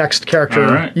afterwards, the next character,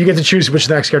 Right. you get to choose which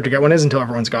the next character to get one is until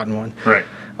everyone's gotten one. Right.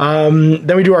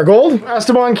 Then we do our gold.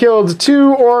 Esteban killed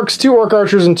 2 orcs, 2 orc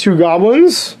archers, and 2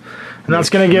 goblins. And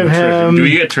that's going to give him... Do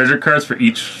we get treasure cards for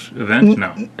each event?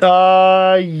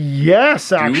 No.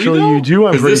 Yes, actually, you do.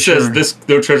 I'm pretty this sure. says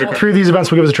no treasure card. 3 of these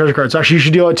events will give us a treasure card. So actually, you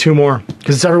should deal out 2 more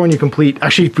because it's everyone you complete.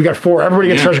 Actually, we got 4. Everybody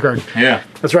gets a treasure card. Yeah.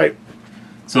 That's right.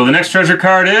 So the next treasure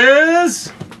card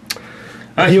is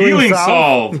a healing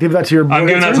salve. Give that to your. I'm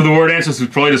giving that to the word answer, who's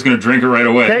probably just going to drink it right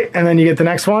away. Okay, and then you get the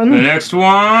next one. The next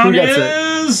one Who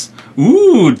gets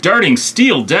is darting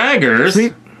steel daggers.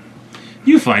 Sweet.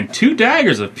 You find 2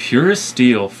 daggers of purest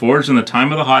steel, forged in the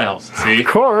time of the High Elves. See? Of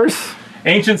course.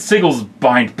 Ancient sigils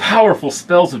bind powerful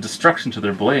spells of destruction to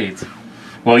their blades.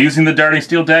 While using the darting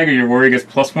steel dagger, your warrior gets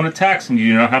 +1 attacks, and you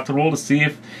do not have to roll to see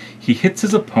if he hits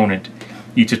his opponent.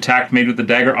 Each attack made with the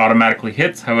dagger automatically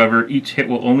hits. However, each hit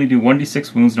will only do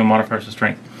 1d6 wounds, no modifiers to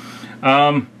strength.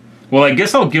 Well, I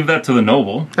guess I'll give that to the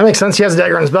noble. That makes sense. He has a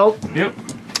dagger on his belt. Yep.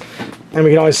 And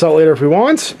we can always sell it later if we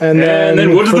want. And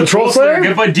then what does the Troll Slayer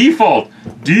get by default?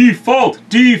 Default!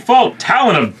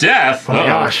 Talon of Death! Oh my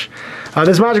gosh.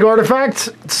 This magical artifact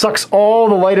sucks all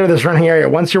the light out of the surrounding area.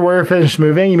 Once your warrior finishes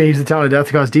moving, you may use the Talon of Death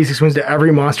to cause d6 wounds to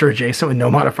every monster adjacent with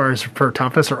no modifiers for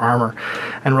toughness or armor,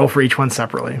 and roll for each one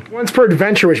separately. Once per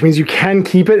adventure, which means you can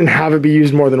keep it and have it be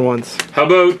used more than once. How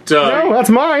about... No, that's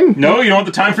mine. No, you don't want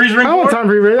the time freeze ring? I want time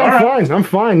freeze ring. I'm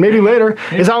fine. Maybe later.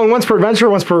 Is that one once per adventure?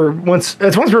 It's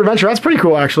once per adventure. That's pretty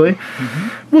cool, actually.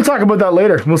 We'll talk about that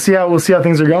later. We'll see how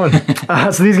things are going.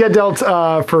 So these get dealt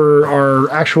for our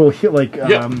actual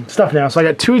stuff now. So I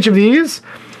got 2 each of these.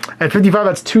 At 55,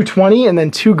 that's 220, and then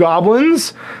 2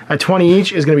 goblins at 20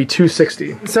 each is going to be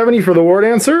 260. 70 for the ward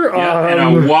answer. Yeah, and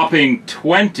a whopping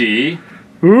 20.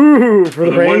 Ooh, for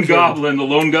the one goblin, the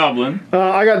lone goblin.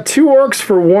 I got 2 orcs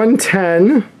for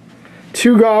 110,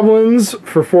 2 goblins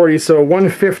for 40, so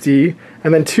 150,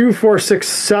 and then 2, 4, 6,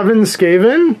 7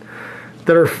 Skaven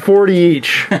that are 40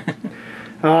 each.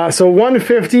 So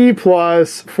 150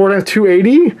 plus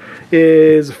 280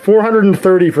 is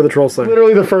 430 for the Troll Slayer.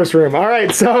 Literally the first room. All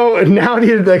right, so now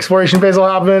the exploration phase will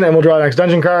happen, and we'll draw the next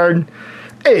dungeon card.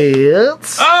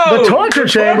 It's the Torture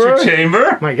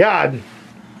Chamber. My God.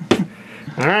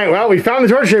 All right, well, we found the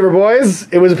Torture Chamber, boys.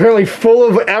 It was apparently full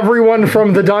of everyone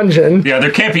from the dungeon. Yeah, there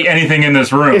can't be anything in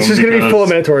this room. It's just going to be full of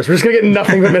Minotaurs. We're just going to get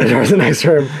nothing but Minotaurs in the next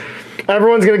room.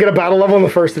 Everyone's gonna get a battle level in the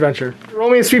first adventure.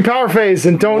 Roll me a sweet power phase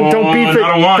and don't beef it.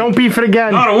 Don't beef it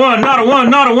again. Not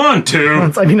a 1,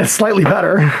 2. I mean, it's slightly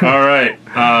better. All right.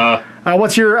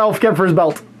 What's your elf get for his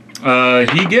belt?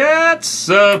 He gets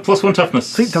 +1 toughness.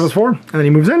 Sweet, toughness 4, and then he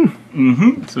moves in.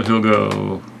 Mm-hmm. So he'll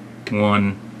go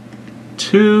 1,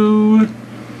 2.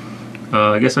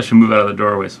 I guess I should move out of the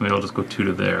doorway, so maybe I'll just go 2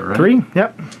 to there, right? 3.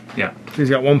 Yep. Yeah. So he's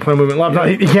got 1 point of movement left. No,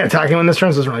 he can't attack him in this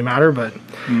turn, so it doesn't really matter, but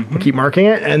we'll keep marking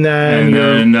it. And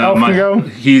then elf can go.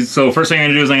 So first thing I'm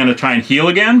going to do is I'm going to try and heal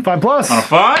again. 5 plus. On a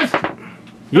 5.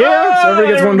 Yeah, so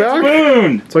everybody gets 1 back.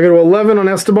 Mooned. So I go to 11 on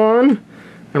Esteban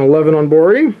and 11 on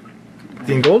Bori.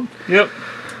 In gold. Yep.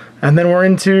 And then we're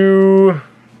into...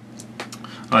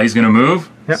 He's going to move.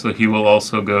 Yep. So he will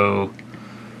also go...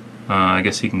 I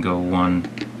guess he can go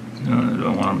 1... I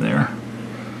don't want him there.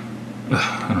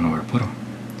 I don't know where to put him.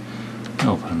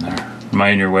 I'll put him there. Am I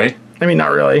in your way? I mean, not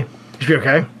really. You should be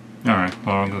okay. All right.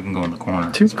 Well, I can go in the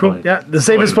corner. 2, cool. Yeah, the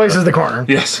safest place is the corner.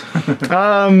 Yes.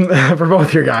 For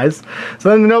both your guys. So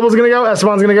then the noble's going to go.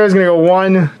 Esteban's going to go. He's going to go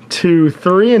 1, 2,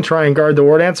 3 and try and guard the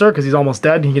ward answer because he's almost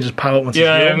dead. He can just pile it once he's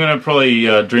healed. I'm going to probably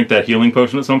drink that healing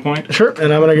potion at some point. Sure.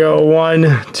 And I'm going to go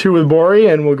 1, 2 with Bori,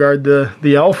 and we'll guard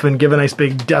the elf and give a nice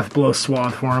big death blow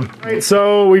swath for him. All right,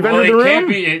 so we've entered the room.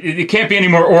 It can't be any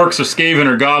more orcs or skaven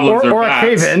or goblins or bats.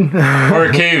 Or a cave-in. Or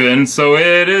a cave-in. So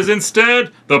it is instead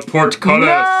the portcullis.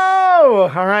 No!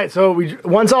 All right, so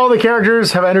once all the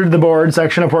characters have entered the board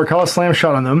section, a portcullis slams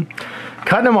shut on them,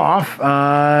 cutting them off,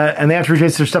 and they have to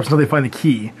retrace their steps until they find the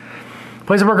key.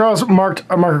 Place a portcullis mark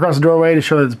across the doorway to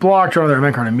show that it's blocked. Draw their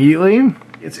event card immediately.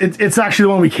 It's actually the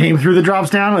one we came through that drops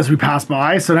down as we pass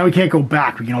by, so now we can't go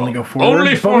back. We can only go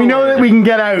forward. But we know that we can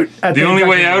get out. The only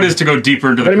way out is to go deeper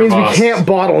into the crevasse. But it means we can't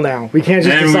bottle now. We can't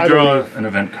just decide. And we draw an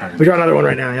event card. We draw another one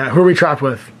right now, yeah. Who are we trapped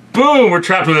with? Boom! We're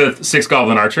trapped with 6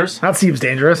 goblin archers. That seems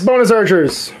dangerous. Bonus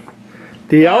archers.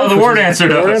 The elf. The ward answer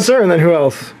does. The ward answer, and then who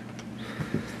else?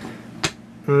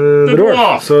 The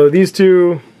dwarf. So these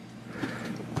 2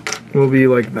 will be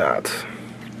like that.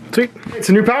 Sweet. It's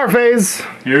a new power phase.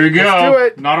 Here we go. Let's do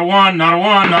it. Not a 1, not a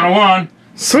 1, not a 1.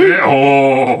 Sweet.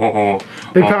 Oh.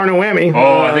 Big power, no whammy.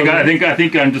 Oh, I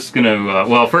think I'm just gonna.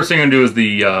 Well, first thing I'm gonna do is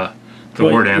the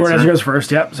War Dancer. War Dancer goes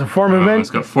first. Yep. So 4 movement. It's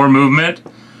got 4 movement.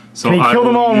 So Can you kill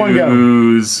them all in one go?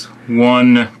 Use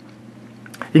 1.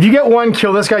 If you get 1,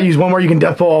 kill this guy. Use 1 more. You can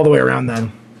death pull all the way around.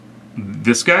 Then.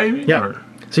 This guy? Yeah.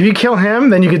 So if you kill him,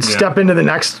 then you could step into the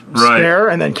next snare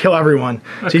and then kill everyone.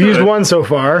 So you've used 1 so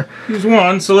far. Use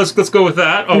 1. So let's go with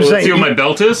that. Oh, let's see what my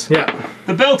belt is. Yeah.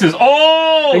 The belt is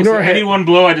Ignore so any 1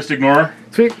 blow I just ignore.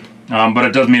 Sweet. But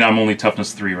it does mean I'm only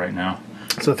toughness 3 right now.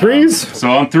 So 3s. So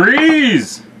on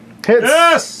 3s. Hits.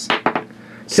 Yes.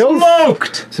 Kills.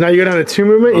 Smoked. So now you go down to 2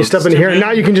 movement. You step in here, and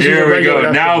now you can just use a regular. Here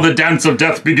we go. Now the dance of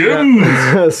death begins.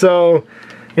 Yeah. So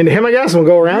into him, I guess. We'll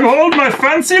go around. Hold my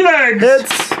fancy legs.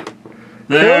 Hits.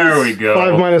 There Kills. we go.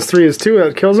 5 minus 3 is 2.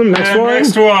 That kills him. Next one.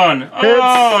 Next one.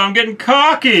 Oh, I'm getting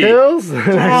cocky. Kills. Next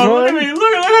Look one. at me.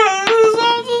 Look at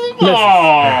that.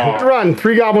 Oh. Run.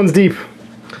 3 goblins deep.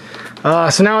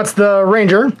 So now it's the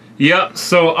ranger. Yeah.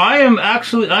 So I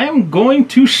am going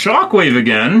to shockwave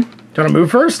again. Do you want to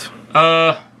move first?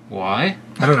 Why?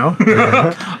 I don't know.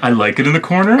 I like it in the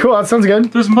corner. Cool. That sounds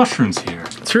good. There's mushrooms here.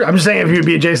 It's true. I'm just saying if you would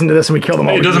be adjacent to this and we kill them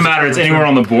all. It doesn't matter. It's anywhere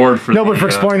on the board for. No, but for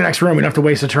exploring the next room, we'd have to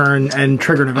waste a turn and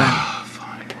trigger an event.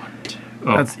 Fine. 1, 2.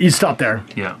 Oh. You stop there.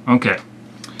 Yeah. Okay.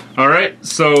 All right.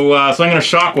 So I'm gonna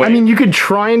shockwave. I mean, you could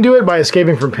try and do it by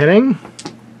escaping from pinning.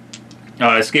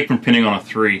 Escape from pinning on a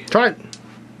 3. Try it.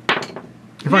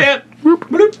 You're fine. Yeah. Whoop,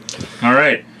 whoop. All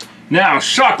right. Now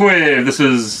shockwave. This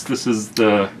is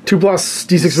the 2 plus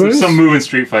d6 wounds. some move in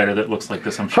Street Fighter that looks like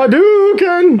this. I'm sure.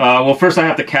 Hadouken. Well, first I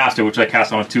have to cast it, which I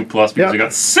cast on a 2 plus because I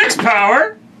got 6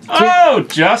 power.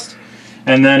 Just.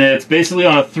 And then it's basically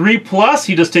on a 3 plus.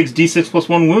 He just takes d6 plus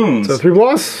 1 wounds. So 3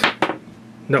 plus.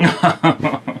 No.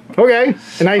 Okay.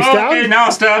 And now you stab. Okay, now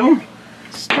I'll stab him.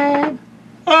 Stab.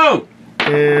 Oh.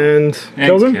 And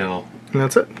kills him. Kill. And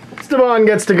that's it. Esteban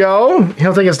gets to go.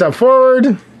 He'll take a step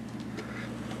forward.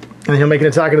 And he'll make an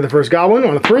attack into the first goblin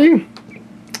on a 3.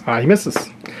 He misses.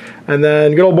 And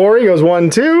then good old Bori goes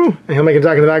 1, 2. And he'll make an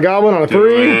attack into that goblin on a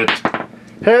 3.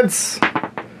 Hits.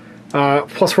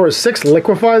 +4 is 6.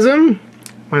 Liquefies him.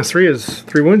 -3 is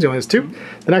 3 wounds. He only has 2.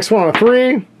 The next one on a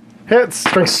 3. Hits.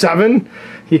 Strength 7.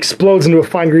 He explodes into a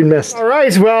fine green mist. All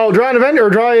right, well, draw an event or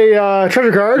draw a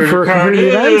treasure card for completing the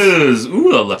event.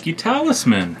 Ooh, a lucky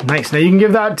talisman. Nice. Now you can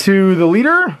give that to the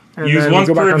leader. And use then once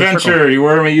go back per on the adventure. circle.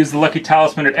 You may use the lucky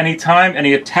talisman at any time.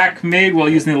 Any attack made while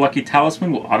using the lucky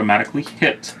talisman will automatically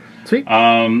hit. Sweet.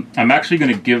 I'm actually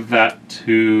going to give that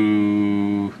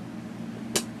to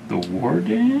the War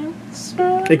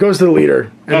Dancer. It goes to the leader,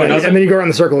 and, then you go around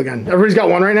the circle again. Everybody's got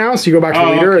 1 right now, so you go back to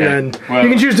the leader, and then you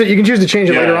can choose to change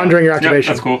it later on during your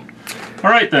activation. Yep, that's cool.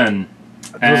 All right then.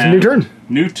 So it's a new turn.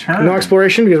 New turn. No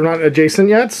exploration because we're not adjacent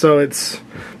yet, so it's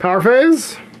power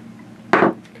phase.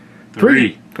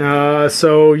 3.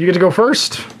 So you get to go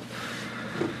first.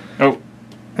 Oh.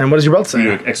 And what does your belt say?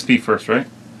 You do XP first, right?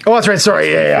 Oh, that's right.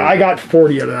 Sorry. Yeah. I got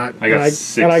 40 out of that. I got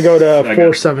 6. And I go to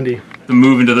 470. The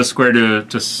move into the square to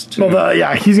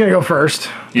Well, he's going to go first.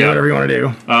 Do whatever you want to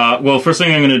do. Well, first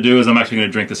thing I'm going to do is I'm actually going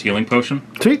to drink this healing potion.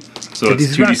 Sweet. So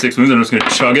it's 2d6 wounds. I'm just going to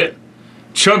chug it.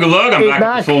 Chug-a-lug. I'm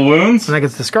back to full wounds. And that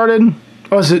gets discarded.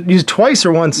 Oh, is it used twice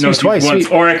or once? No, used twice. Once,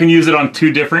 or I can use it on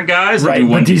 2 different guys. Right,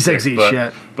 and do 1d6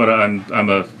 each. But I'm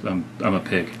a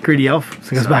pig. Greedy elf.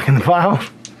 So it goes back in the pile.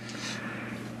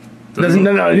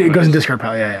 No, it goes in discard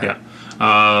pile. Yeah.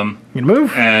 You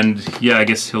move? And yeah, I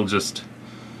guess he'll just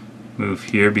move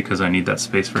here because I need that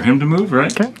space for him to move,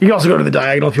 right? Okay. You can also go to the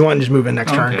diagonal if you want and just move in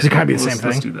next turn because it kind of be the same thing.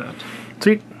 Let's do that.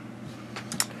 Sweet.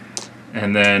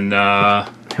 And then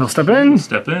he'll step in.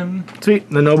 Sweet.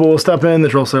 The noble will step in. The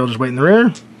troll slayer will just wait in the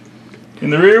rear. In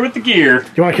the rear with the gear.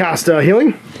 You want to cast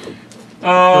healing?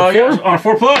 Yeah, on a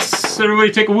 4 plus.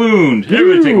 Everybody take a wound.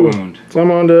 Everybody take a wound. So I'm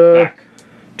on to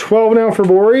 12 now for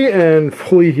Bori and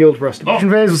fully healed for restoration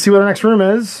phase. We'll see what our next room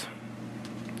is.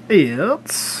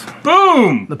 It's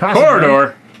boom. The passage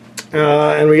corridor.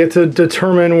 And we get to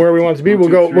determine where we want to be. We'll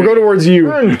go towards you.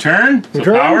 New turn.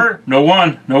 Power. No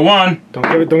 1. No 1.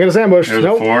 Don't get us ambushed. There's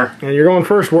a 4. And you're going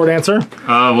first, War Dancer.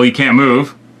 Well, you can't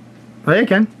move. Oh, yeah, you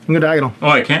can. You can go diagonal. Oh,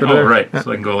 I can't? Oh, right. Yep.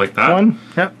 So I can go like that. 1.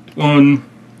 Yep. 1,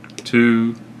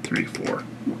 2, 3, 4.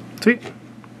 Sweet.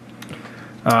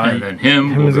 And then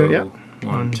him will go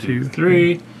 1, 2,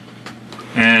 3.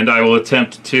 And I will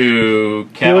attempt to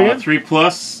count 3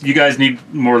 plus. You guys need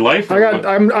more life?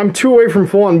 I'm 2 away from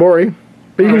full on Bori.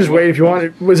 But you can just wait if you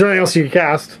want. Was there anything else you could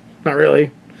cast? Not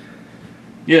really.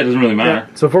 Yeah, it doesn't really matter.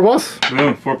 Yeah. So 4 plus?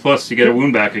 Boom, 4 plus, you get a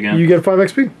wound back again. You get 5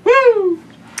 XP. Woo!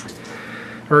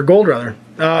 Or a gold, rather.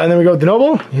 And then we go with the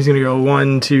Noble. He's going to go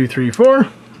 1, 2, 3, 4,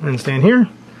 and stand here.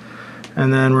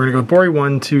 And then we're going to go with Bori,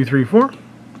 1, 2, 3, 4.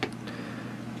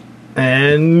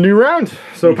 And new round.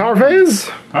 So power phase.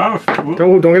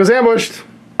 Don't get us ambushed.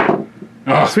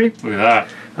 Oh, sweet. Look at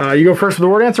that. You go first with the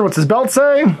word answer. What's his belt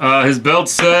say? His belt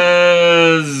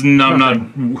says, no, I'm not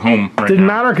home right Didn't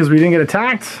now. matter because we didn't get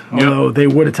attacked. Although they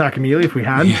would attack immediately if we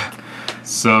had. Yeah.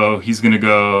 So he's going to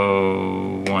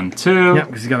go 1, 2. Yeah,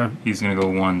 because he's going to go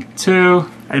 1, 2.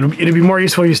 It'd be more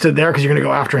useful if you stood there because you're going to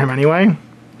go after him anyway.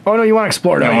 Oh, no, you want to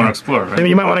explore, Yeah, don't I you? want to explore, right? I mean,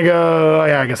 you might want to go... Oh,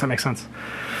 yeah, I guess that makes sense.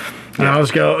 And I'll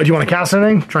just go... Do you want to cast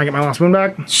anything? Try and get my last wound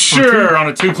back? Sure, on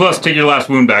a 2+, take your last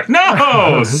wound back.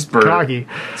 No! Spur. Cocky.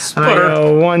 Sputter. And I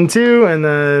go 1, 2, and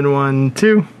then 1,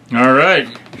 2. All right.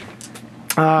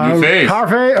 New phase. Power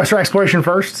phase. Oh, sorry, exploration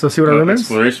first. So see what our room is.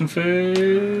 Exploration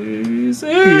phase.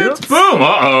 It's boom.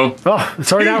 Uh-oh. Oh,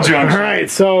 sorry now. Junction. All right,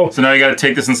 so now you got to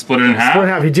take this and split it in half? split in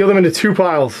half. You deal them into 2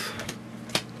 piles.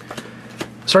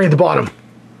 Starting at the bottom.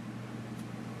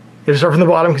 You have to start from the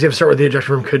bottom because you have to start where the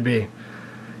ejector room could be.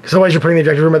 Because otherwise you're putting the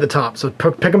ejector room at the top. So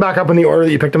pick them back up in the order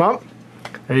that you picked them up.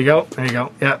 There you go. There you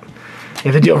go. Yep.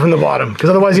 You have to deal from the bottom. Because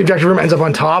otherwise the ejector room ends up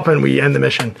on top and we end the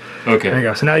mission. Okay. There you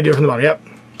go. So now you do it from the bottom. Yep.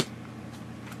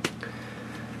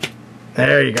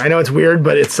 There you go. I know it's weird,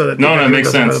 but it's so that... No, it makes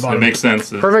sense. It makes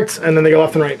sense. Perfect. And then they go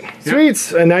left and right. Yep.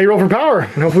 Sweet. And now you roll for power.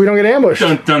 And hopefully we don't get ambushed.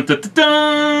 Dun, dun, dun,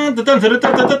 dun, dun, dun, dun,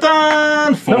 dun, dun,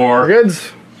 dun. 4. Nope, we're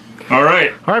goods. All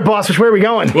right. All right, boss. Which way are we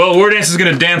going? Well, War Dance is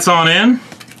going to dance on in.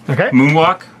 Okay.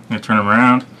 Moonwalk. I'm going to turn him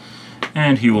around.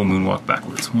 And he will moonwalk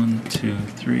backwards. 1, 2,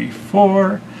 3,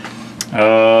 4.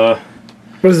 What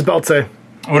does his belt say?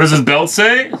 What does his belt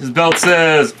say? His belt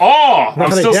says, "Oh,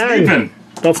 I'm still sleeping."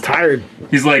 Belt's tired.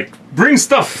 He's like, "Bring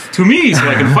stuff to me so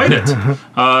I can fight it."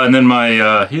 And then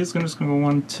my he's just gonna go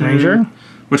 1, 2. Ranger?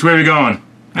 Which way are we going?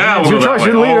 Yeah, we'll go that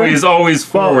way. Always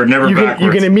forward, never backwards.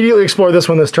 You can immediately explore this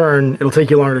one this turn. It'll take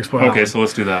you longer to explore. Okay, so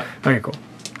let's do that. Okay, cool.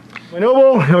 My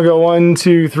Noble, he'll go 1,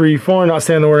 2, 3, 4, not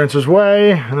stand in the word answer's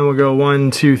way. And then we'll go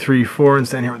 1, 2, 3, 4, and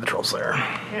stand here with the Troll Slayer.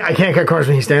 I can't cut corners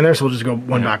when he's standing there, so we'll just go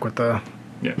one back with the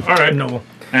all right. Noble.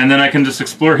 And then I can just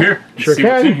explore here. Sure see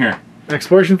can. What's in here.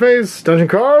 Exploration phase, dungeon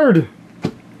card.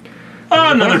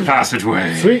 Another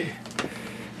passageway. Sweet.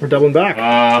 We're doubling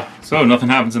back. So nothing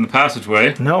happens in the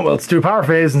passageway. No, well, let's do a power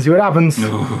phase and see what happens.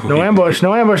 No ambush,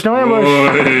 no ambush, no ambush.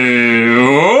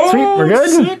 Oh, sweet, we're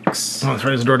good. 6. Oh, let's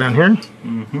raise the door down here.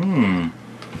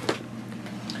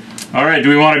 All right, do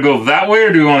we want to go that way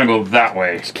or do we want to go that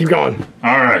way? Just keep going.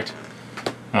 All right.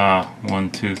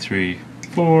 1, 2, 3,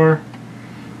 4.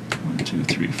 1, 2,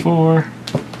 3, 4.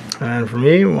 And for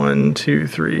me, 1, 2,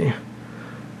 3.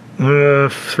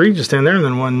 3, just stand there, and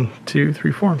then 1, 2,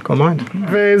 3, 4. Call mine.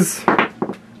 Phase.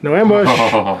 No ambush.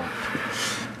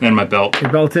 And my belt.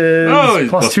 Your belt is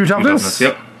plus 2 toughness.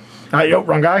 Yep. Yep,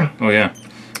 wrong guy. Oh, yeah.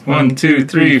 1, 2,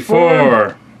 3,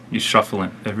 4. He's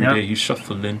shuffling. Every day he's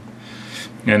shuffling.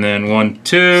 And then 1,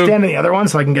 2. Stand in the other one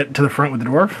so I can get to the front with the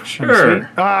dwarf. Sure.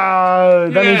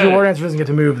 That means your word answer doesn't get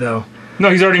to move, though. No,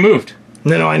 he's already moved.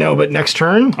 No, I know, but next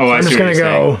turn, I'm just going to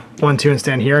go 1, 2 and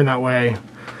stand here, and that way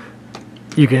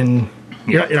you can...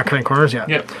 You're not cutting corners yet.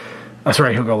 Yep. Oh,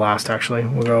 sorry, he'll go last, actually.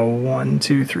 We'll go 1,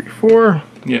 2, 3, 4.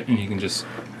 Yeah, and you can just...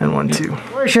 And 1, 2.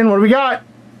 What do we got?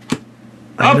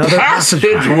 Another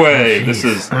passageway. This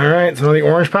is... All right, so one of the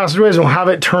orange passageways, we'll have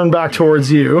it turned back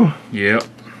towards you. Yep.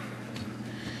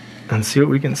 And see what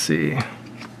we can see.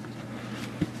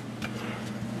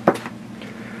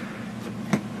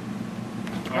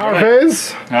 Power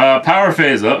phase. Power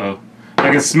phase. Uh-oh.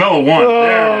 I can smell a 1.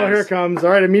 Oh, here it comes.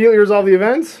 All right, immediately resolve the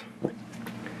event.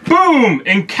 Boom!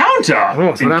 Encounter!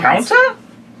 Oh, so Encounter?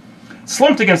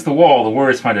 Slumped against the wall, the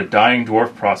warriors find a dying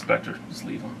dwarf prospector. Just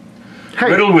leave him.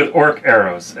 Hey. Riddled with orc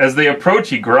arrows. As they approach,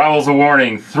 he growls a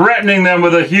warning, threatening them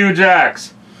with a huge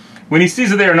axe. When he sees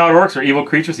that they are not orcs or evil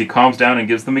creatures, he calms down and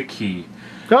gives them a key.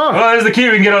 Oh. Well, there's the key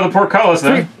we can get out of the portcullis,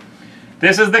 then.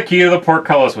 This is the key to the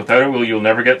portcullis. Without it, you'll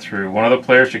never get through. One of the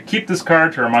players should keep this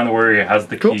card to remind the warrior he has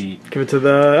the key. Give it to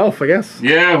the elf, I guess.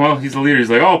 Yeah, well, he's the leader. He's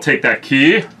like, I'll take that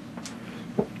key.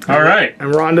 All right.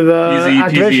 And we're on to the easy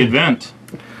activation. peasy event.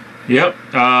 Yep.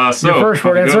 So your first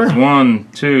word answer. 1,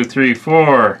 2, 3,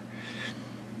 4.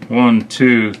 1,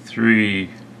 2, 3.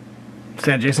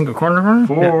 Stand Jason, go corner to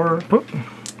corner. 4. Yep.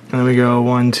 And then we go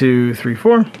 1, 2, 3,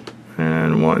 4.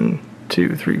 And 1,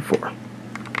 2, 3, 4.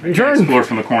 Your turn. Explore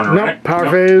from the corner, nope, right? Power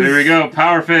phase. There we go.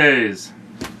 Power phase.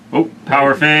 Oh,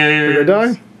 power phase. You're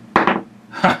gonna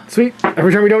die. Sweet.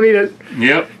 Every time we don't need it.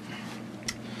 Yep.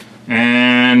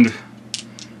 And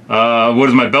what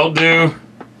does my belt do?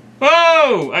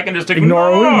 Oh, I can just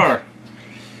ignore.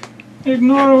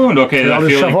 Ignore a wound. Okay, I'll I just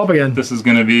feel shuffle like up again. this is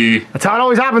going to be... That's how it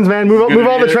always happens, man. Move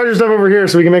all the be treasure stuff over here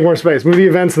so we can make more space. Move the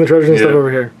events and the treasure and stuff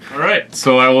over here. All right,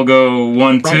 so I will go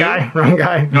 1, 2. Wrong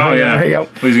guy. Oh, yeah. There you go.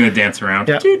 Well, he's going to dance around.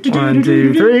 Yep. 1,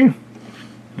 2, 3. And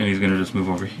he's going to just move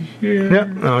over here.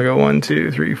 Yep. I'll go 1,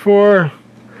 2, 3, 4.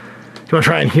 Do you want to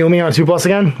try and heal me on a 2+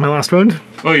 again? My last wound?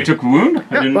 Oh, you took a wound?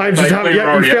 Yeah, you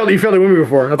failed to wound me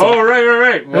before. That's all.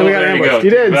 Right. Well, we got there ambushed.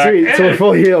 you go. You did, sweet. So we're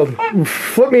fully healed.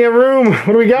 Flip me a room.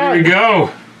 What do we got? Here we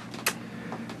go.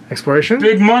 Exploration.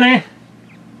 Big money.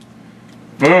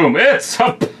 Boom. It's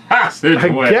a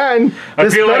passageway. Again. I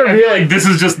feel like this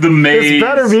is just the maze. This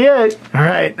better be it. All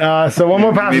right. So one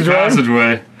more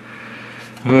passageway.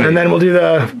 And then we'll do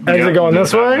the exit going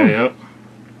this way. Yep.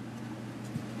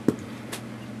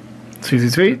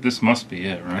 Sweet. This must be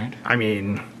it, right? I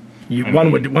mean,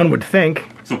 one would think.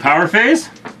 So power phase?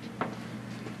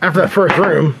 After that first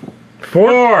room.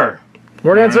 4.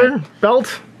 Word answer.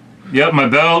 Belt. Yep, my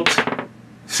belt.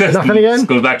 Nothing again?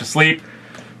 Goes back to sleep.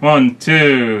 1,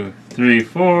 2, 3,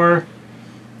 4.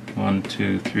 1,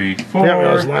 2, 3, 4. Yeah, we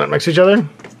all just line up next to each other.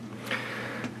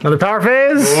 Another power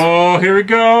phase. Oh, here we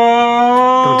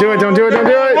go. Don't do it.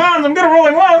 Ones. I'm gonna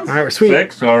rolling ones. All right, we're sweet.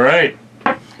 6. All right.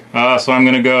 So I'm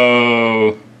gonna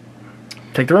go.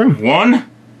 Take the room. 1,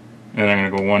 and I'm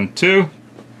gonna go 1, 2.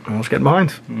 I'm just getting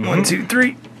behind. 1, 2,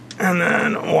 3, and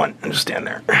then 1, and just stand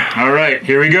there. All right,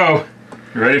 here we go.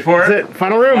 You ready for it? That's it.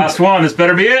 Final room. Last one. This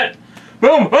better be it.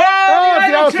 Boom! Oh, the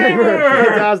idol chamber!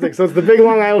 Fantastic. So it's the big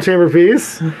long idol chamber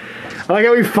piece. I like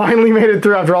how we finally made it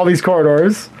through after all these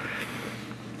corridors.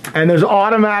 And there's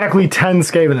automatically 10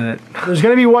 Skaven in it. There's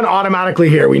going to be one automatically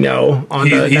here, we know. On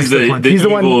he's the one,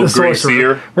 the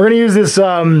sorcerer. We're going to use this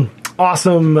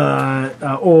awesome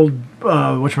old,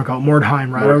 whatchamacallit,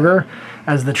 Mordheim Rat Ogre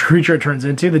as the creature it turns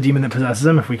into, the demon that possesses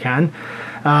him, if we can.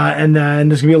 And then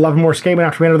there's going to be 11 more Skaven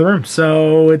after we enter the room.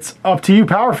 So it's up to you,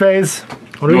 power phase.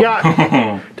 What do we got?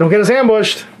 Don't get us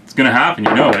ambushed. It's going to happen,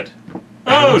 you know it.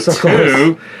 Oh, so 2.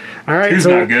 Close. All right, Two's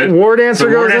so not good. War Dancer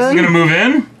goes War Dancer's in. going to move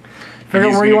in. Figure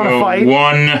out where you want to fight.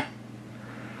 1.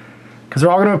 Because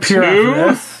they're all going to appear 2. after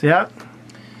this. Yep.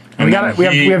 And we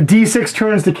have D6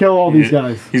 turns to kill all these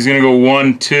guys. He's going to go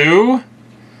 1, 2.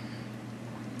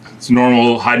 It's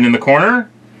normal hiding in the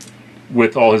corner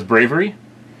with all his bravery.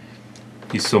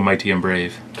 He's so mighty and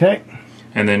brave. Okay.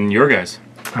 And then your guys.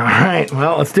 All right.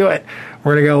 Well, let's do it.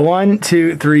 We're going to go 1,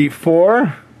 2, 3,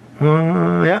 4.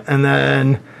 Yeah. And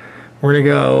then we're going to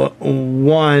go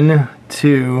 1,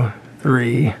 2,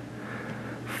 3,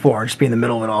 4. Just be in the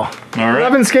middle of it all. All right.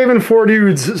 11 Skaven, 4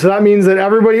 dudes. So that means that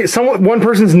one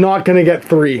person's not going to get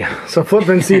 3. So flip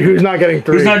and see who's not getting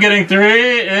 3. Who's not getting 3?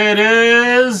 It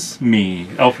is me,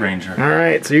 Elf Ranger. All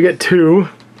right. So you get 2.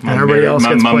 And everybody else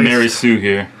gets my placed. Mary Sue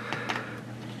here.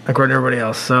 According to everybody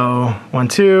else. So 1,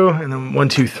 2, and then 1,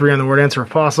 2, 3 on the word answer if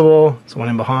possible. So 1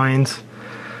 in behind.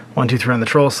 1, 2, 3 on the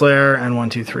Troll Slayer, and 1,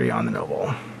 2, 3 on the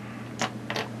Noble.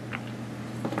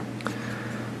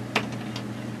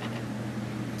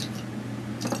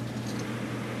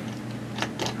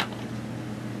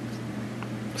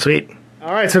 Sweet.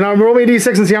 All right, so now roll me a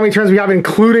d6 and see how many turns we have,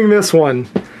 including this one.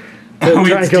 Oh,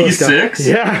 it's d6?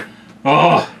 Yeah.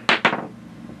 Oh.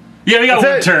 Yeah, we got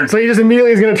one turn. So he just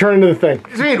immediately is going to turn into the thing.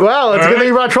 Sweet. Well, it's a good thing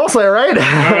you brought Troll Slayer, right?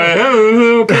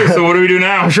 Okay, so what do we do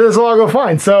now? I'm sure this will all go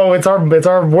fine. So it's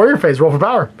our warrior phase. Roll for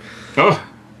power. Oh.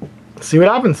 See what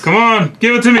happens. Come on.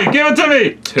 Give it to me. Give it to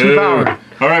me. 2 power.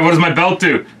 All right, what does my belt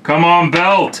do? Come on,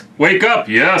 belt. Wake up.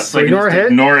 Yes. So ignore a hit.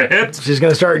 Ignore a hit. She's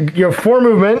going to start. You have 4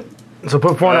 movement. So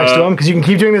put 4 next to him, because you can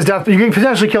keep doing this death. You can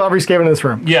potentially kill every Skaven in this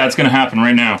room. Yeah, it's going to happen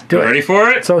right now. Do it. Ready for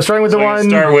it? So starting with the one.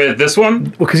 Start with this one.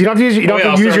 Well, because you don't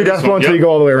have to use, your death blow until you go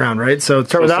all the way around, right? So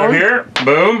start with that one. Here.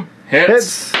 Boom.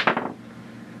 Hits.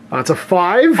 It's a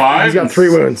 5. 5. He's got 3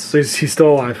 wounds, so he's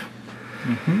still alive.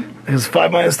 His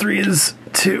 5 minus 3 is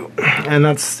 2, and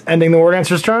that's ending the word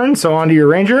answer's turn. So on to your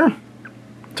ranger.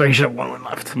 So you should have 1 wound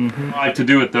left. I like to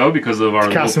do it though because of our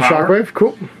cast some power. shockwave.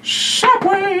 Cool.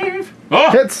 Shockwave. Oh,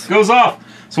 hits. Goes off.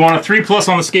 So on a 3+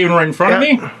 on the Skaven right in front of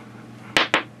me.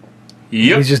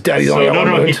 Yep. He's just dead. He's only got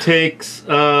 1 wound. He takes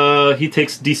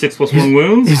D6 plus 1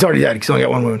 wounds. He's already dead. He's only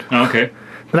got 1 wound. Oh, okay.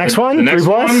 The next one. The next 3+.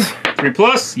 one.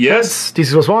 3+. Yes.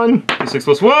 D6 plus 1. D6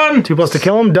 plus 1. 2+ to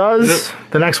kill him. Does.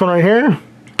 The next one right here.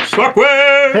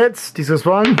 Shockwave. Hits. D6 plus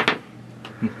 1.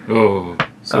 Oh.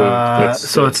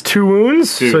 So it's 2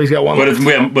 wounds. 2. So he's got 1.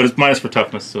 But it's minus for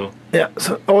toughness. So. Yeah.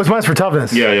 So it's minus for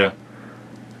toughness. Yeah.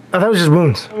 I thought it was just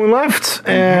wounds. 1 left,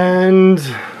 and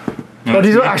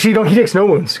actually, he takes no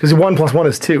wounds because 1 plus 1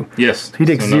 is 2. Yes. So he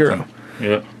takes 0. Nothing.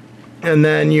 Yeah. And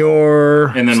then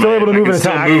you're still able to move and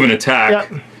attack. Still move and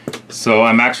attack. Yep. So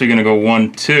I'm actually going to go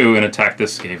 1, 2 and attack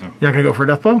this Skaven. You're not going to go for a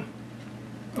death blow?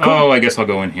 Oh, I guess I'll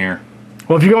go in here.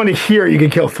 Well, if you go into here, you can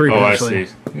kill 3 potentially. I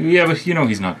see. Yeah, but you know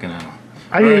he's not gonna.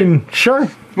 I mean, sure.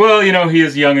 Well, you know he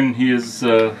is young and he is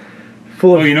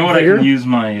full of you know what? vigor. I can use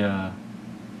my.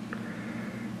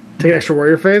 Take an extra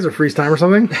warrior phase or freeze time or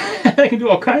something. I can do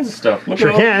all kinds of stuff. Look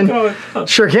Sure can.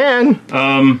 Sure can.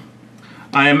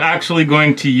 I am actually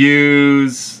going to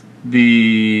use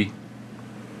the.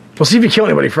 We'll see if you kill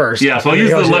anybody first. Yeah, so I'll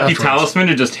use the lucky talisman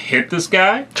to just hit this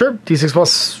guy. Sure. D6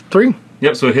 plus 3.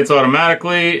 Yep, so it hits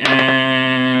automatically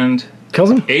and...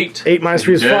 Kills him. 8. 8 minus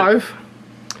 3 is 5.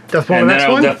 Death blow to the next one. And then I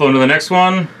will death blow to the next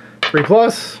one. 3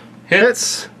 plus.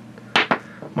 Hits.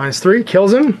 Minus 3.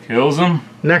 Kills him. Kills him.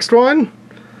 Next one.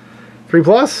 3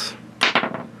 plus.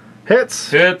 Hits.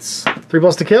 3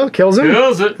 plus to kill. Kills him.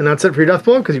 Kills it. And that's it for your death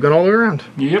blow because you've gone all the way around.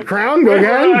 Yep. Crown, go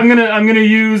again. I'm gonna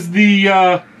use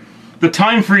the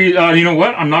time freeze. You know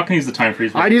what? I'm not gonna use the time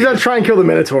freeze. I'd use that to try and kill the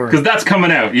Minotaur. Because that's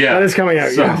coming out. Yeah. That is coming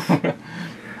out. So. Yeah.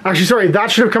 Actually, sorry,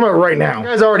 that should have come out right now. You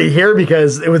guys are already here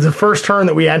because it was the first turn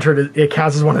that we entered. It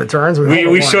counts as one of the turns.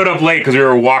 We showed up late because we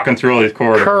were walking through all these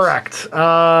corridors. Correct.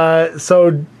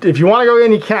 So if you want to go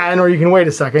in, you can, or you can wait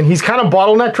a second. He's kind of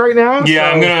bottlenecked right now.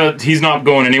 Yeah, so. He's not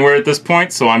going anywhere at this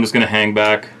point, so I'm just gonna hang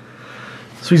back.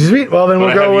 Sweet. Well, then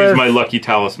we'll go with... use my lucky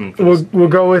talisman. We'll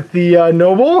go with the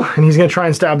Noble, and he's gonna try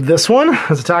and stab this one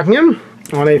that's attacking him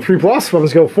on a 3 plus. Weapon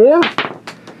skill 4.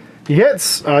 He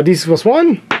hits. D6 plus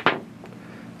 1.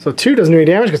 So 2 doesn't do any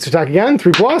damage. Gets to attack again.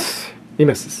 3 plus. He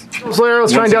misses. Slayer,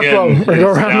 let's try and death blow.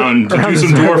 Go around do some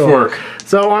dwarf work.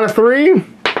 So on a 3,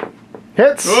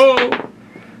 hits. Oh.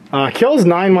 Kills.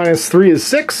 9 minus 3 is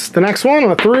 6. The next one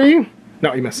on a 3.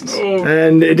 No, he misses. Oh.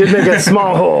 And it did make a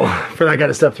small hole for that guy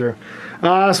to step through. So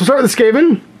we'll start with the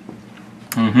Skaven.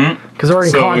 Because they're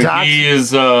in contact. He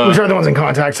is. Which are the ones in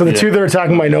contact? So the 2 that are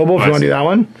attacking my Noble, if you want to do that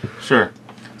one. Sure.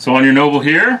 So on your Noble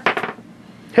here.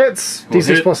 Hits.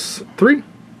 D6 plus 3.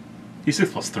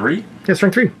 D6 plus 3? Yeah,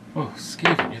 strength 3. Oh,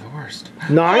 Skaven, you're the worst.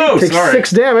 9. Takes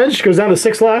 6 damage. Goes down to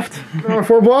 6 left. 4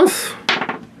 plus.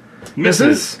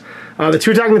 Misses. The 2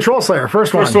 attacking the Troll Slayer.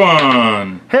 First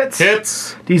one. Hits.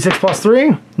 D6 plus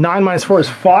 3. 9 minus 4 is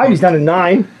 5. He's down to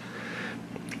 9.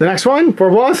 The next one. 4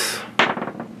 plus.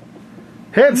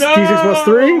 Hits. No! D6 plus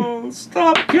 3.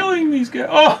 Stop killing these guys.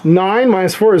 Oh. 9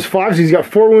 minus 4 is 5, so he's got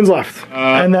 4 wounds left.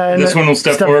 And then this one will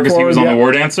step forward because he was on the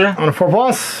War Dancer. On a 4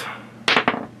 plus.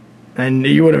 And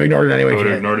you would have ignored it anyway. I would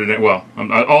have ignored it. Well,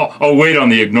 I'll wait on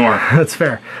the ignore. That's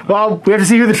fair. Well, we have to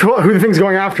see who the thing's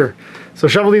going after. So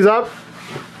shovel these up.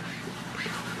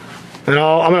 And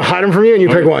I'm going to hide them from you and you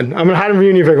pick one. I'm going to hide them from you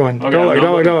and you pick one. Okay,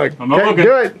 don't look. I'm not looking.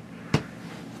 Do it.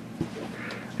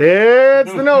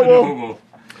 It's the Noble.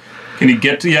 Can he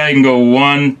get to? Yeah, he can go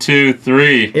 1, 2,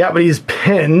 3. Yeah, but he's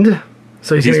pinned.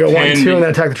 So he's going to go 1, 2, and then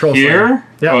attack the Troll Slayer. Here?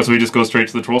 Yeah. Oh, so he just goes straight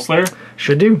to the Troll Slayer?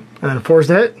 Should do. And then 4's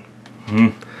to hit.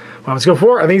 Well, let's go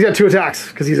 4. I think he's got 2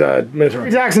 attacks because he's a Minotaur. 3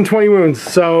 attacks and 20 wounds.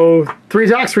 So 3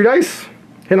 attacks, 3 dice.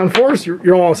 Hit on 4s.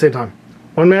 You're all at the same time.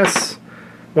 1 miss,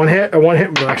 1 hit, or 1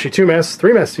 hit. Well, actually 2 miss,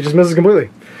 3 miss. He just misses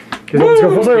completely.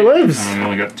 Troll Slayer lives. I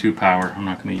only got 2 power. I'm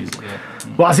not going to use it yet.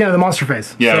 Well, that's the end of the monster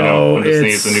phase. Yeah, so I know.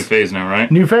 It's a new phase now, right?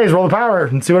 New phase. Roll the power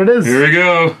and see what it is. Here we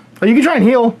go. Oh, you can try and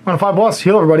heal on a 5 plus.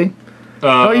 Heal everybody.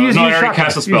 No, you already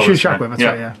cast a spell. You choose Shockwave. That's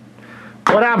right. Yeah.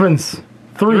 What happens?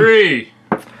 3.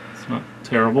 It's not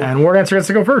terrible. And War Dancer gets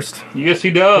to go first. Yes, he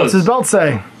does. What's his belt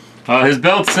say? His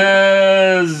belt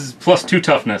says +2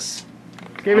 toughness.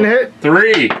 Gave him a hit.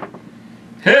 3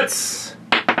 hits.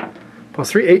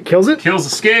 +3, 8 kills it. Kills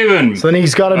the Skaven. So then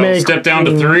he's got to make step down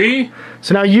to 3.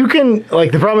 So now you can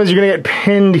the problem is you're gonna get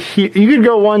pinned here. You could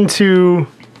go 1, 2,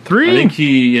 3. I think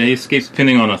he escapes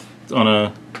pinning on a.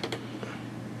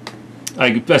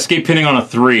 I escape pinning on a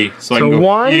 3, so I can go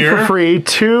 1 here, for free,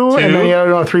 2, and then you have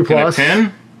it on a 3 plus. Can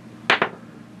I pin?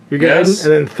 You're good. Yes.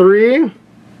 And then 3.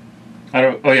 I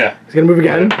don't. Oh yeah. He's gonna move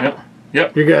again.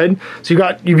 Yep. You're good. So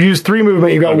you've used 3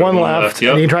 movement. You've got 1 left.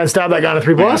 Yep. And you can try and stab that guy on a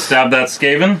 3 plus. Stab that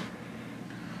Skaven.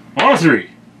 On a 3.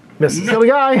 Misses. Kill the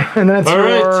guy, and then it's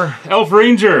your Elf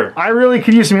Ranger. I really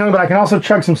could use some healing, but I can also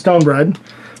chug some stone bread.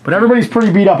 But everybody's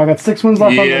pretty beat up. I got 6 wounds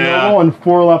left on the Noble and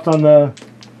 4 left on the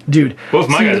dude. Both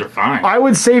my guys are fine. I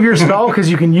would save your spell because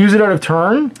you can use it out of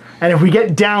turn, and if we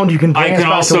get downed, you can. I can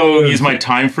also use my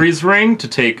time freeze ring to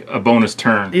take a bonus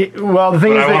turn. Well, the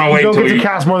thing is that you don't get to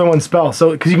cast more than 1 spell,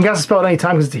 so because you can cast a spell at any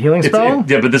time because it's a healing spell.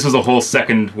 Yeah, but this is a whole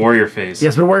second warrior phase.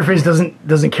 Yes, but warrior phase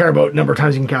doesn't care about number of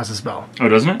times you can cast a spell. Oh,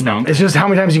 doesn't it? No. It's just how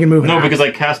many times you can move. No, because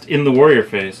I cast in the warrior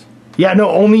phase. Yeah, no,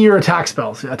 only your attack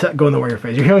spells go in the warrior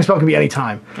phase. Your healing spell can be any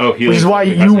time. Oh, healing. Which is why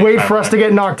you wait for us to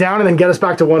get knocked down and then get us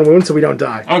back to 1 wound so we don't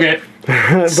die. Okay.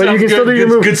 But you can still do your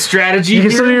move. Good strategy. You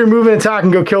can still do your move and attack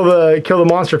and go kill the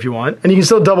monster if you want, and you can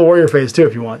still double warrior phase too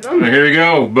if you want. Here we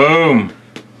go. Boom.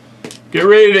 Get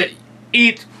ready to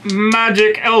eat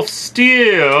magic elf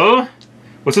steel.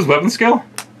 What's his weapon skill?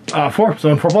 4.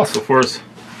 So 4 plus. So 4's.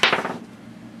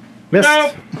 Missed.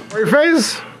 Nope. Warrior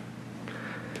phase.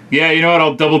 Yeah, you know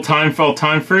what? I'll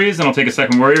time freeze, and I'll take a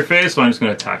second warrior phase. So I'm just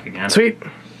gonna attack again. Sweet.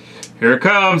 Here it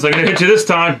comes. I'm gonna hit you this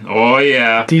time. Oh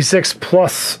yeah. D6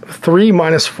 plus 3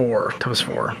 minus 4. Toughest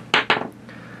 4.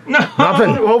 No.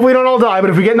 Nothing. Hopefully we don't all die, but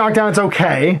if we get knocked down, it's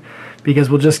okay. Because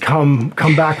we'll just come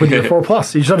back with your 4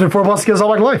 plus. You just have to do 4 plus to get us all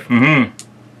back to life.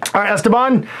 Mm-hmm. Alright,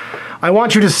 Esteban, I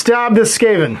want you to stab this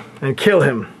Skaven and kill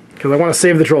him. Because I want to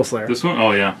save the Troll Slayer. This one?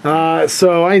 Oh yeah.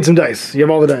 So I need some dice. You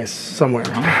have all the dice somewhere.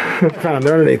 Found them.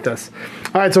 They're underneath this.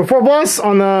 Alright, so 4 plus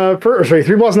on the first, 3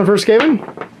 plus on the first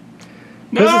Skaven.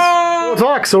 No!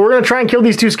 Talk. So we're going to try and kill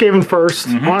these 2 Skaven first.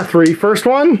 On a 3. First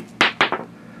one.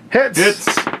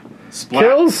 Hits. Splat.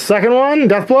 Kills. Second one.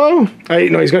 Death blow. No,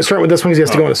 he's going to start with this one because he has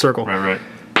to go in a circle. Right.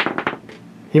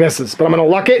 He misses. But I'm going to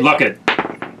luck it. Luck it.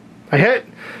 I hit.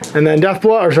 And then death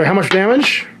blow. Or sorry, how much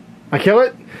damage? I kill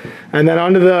it. And then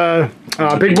onto the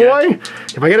big boy.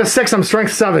 If I get a 6, I'm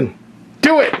strength 7.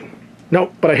 Do it!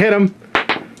 Nope, but I hit him.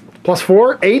 Plus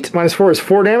 4, 8. Minus 4 is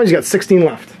 4 damage. He's got 16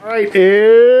 left. Alright,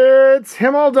 it's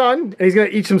him all done. And he's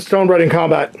going to eat some stone bread in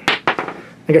combat.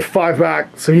 And get 5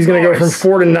 back. So he's going to go from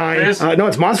 4 to 9. No,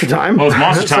 it's monster time. Oh, it's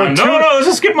monster time. So no, let's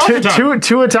just skip monster time.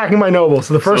 Two attacking my noble.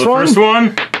 So the first one. First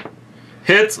one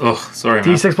hits. Oh, sorry, man.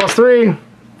 D6 plus 3.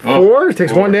 4.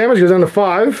 Takes 1 damage. Goes down to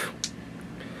 5.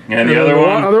 And the other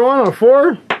one? Other one on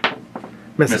 4.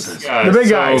 Misses. The big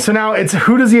guy. So now it's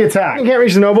who does he attack? He can't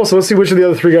reach the noble, so let's see which of the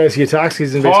other 3 guys he attacks.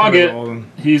 He's in basically all of them.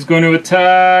 He's going to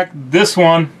attack this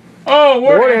one. Oh,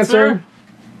 War Dancer.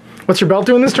 What's your belt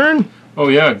doing this turn? Oh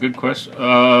yeah, good question. Did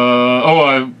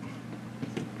I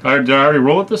already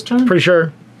roll it this turn? Pretty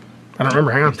sure. I don't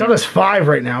remember. Hang on. He's down to 5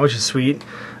 right now, which is sweet.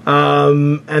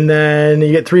 And then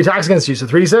you get 3 attacks against you, so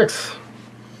 3d6.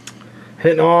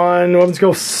 Hitting on weapons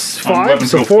go 5,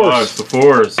 so 4s. So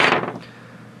 4s.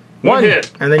 1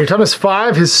 hit. And then your toughness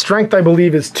 5. His strength, I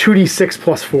believe, is 2d6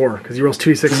 plus 4, because he rolls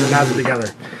 2d6 and adds it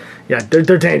together. Yeah,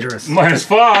 they're dangerous. Minus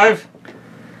 5.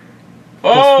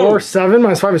 Plus 4, 7.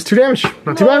 Minus 5 is 2 damage.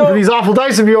 Not too bad for these awful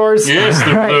dice of yours. Yes,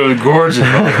 they're gorgeous.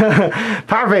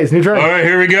 Power phase, new turn. All right,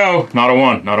 here we go. Not a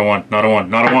 1, not a 1, not a 1,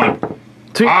 not a 1.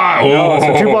 2.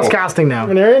 So 2 plus casting now.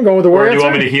 Going with the War Dancer. Or do you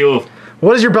want me to heal?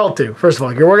 What does your belt do? First of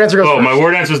all, your War Dancer goes first. My War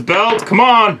Dancer's belt. Come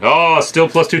on. Oh, still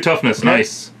plus 2 toughness. Okay.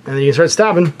 Nice. And then you can start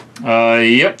stabbing.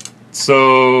 Yep.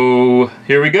 So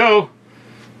here we go.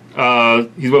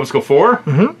 His weapons go 4.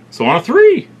 So on a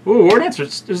 3. Ooh, War Dancer.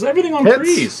 There's everything on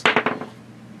 3s.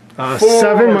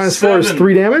 7 minus 4 is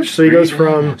 3 damage. So he goes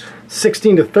from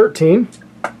 16 to 13.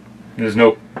 There's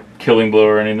no killing blow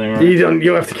or anything, right?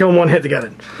 You have to kill him 1 hit to get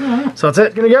it. So that's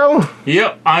it. Gonna go?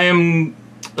 Yep. I am.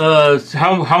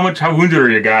 How wounded are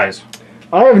you guys?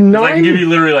 I have 9. I can give you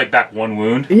literally like back 1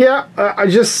 wound. Yeah, I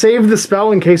just saved the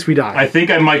spell in case we die. I think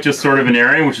I might just sort of an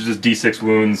area, which is just D6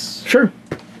 wounds. Sure.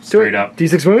 Straight up.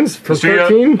 D6 wounds from straight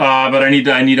 13. Up, but I need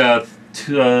a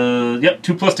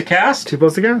 2 plus to cast. 2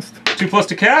 plus to cast. 2 plus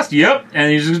to cast. Yep.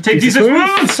 And you're just gonna take D6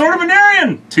 wounds. Sword of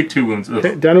Venarian. Take 2 wounds.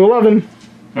 Okay, down to 11.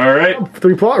 All right.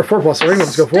 3 plus or 4 plus. Sorry,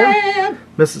 let's go 4.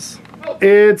 Misses.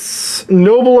 It's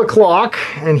Noble o'clock,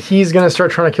 and he's gonna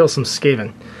start trying to kill some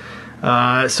Skaven.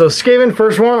 So Skaven,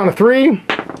 first one on a 3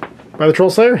 by the Troll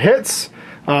Slayer, hits.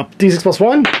 D6 plus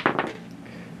 1.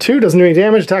 2, doesn't do any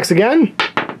damage, attacks again.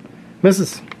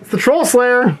 Misses. It's the Troll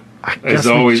Slayer. It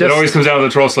always comes down to the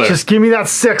Troll Slayer. Just give me that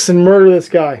 6 and murder this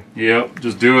guy. Yep,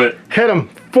 just do it. Hit him.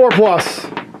 4 plus.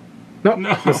 Nope.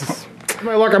 No. Misses.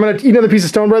 My luck, I'm going to eat another piece of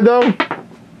stone bread though.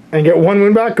 And get 1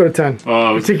 wound back, go to 10.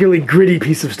 Particularly gritty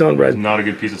piece of stone bread. Not a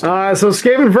good piece of stone. So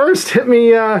Skaven first, hit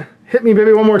me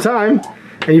baby 1 more time.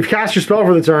 And you've cast your spell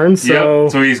for the turn, so...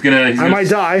 Yep, so he's gonna might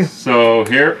die. So,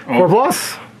 here. 4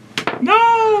 plus.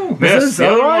 No! Miss. The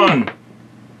other one.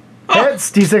 Hits.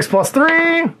 D6 plus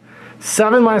 3.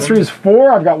 7 minus 3 is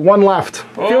 4. I've got 1 left.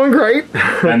 Feeling great.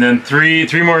 And then three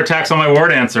more attacks on my War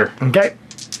Dancer. Okay.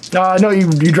 No,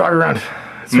 you drive around.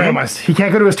 It's randomized. He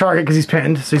can't go to his target because he's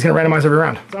pinned, so he's going to randomize every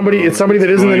round. It's somebody that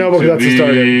isn't the noble because that's his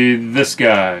target. This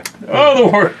guy. Oh,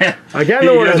 the War Dancer. Again,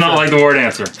 the War Dancer. He does not like the War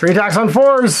Dancer. 3 attacks on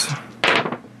 4s.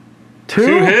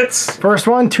 2 hits. First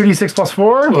one, 2d6 plus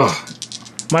 4. Ugh.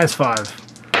 Minus 5.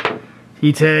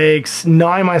 He takes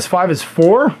 9 minus 5 is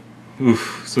 4.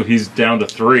 Oof. So he's down to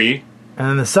 3. And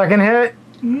then the second hit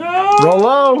No. Roll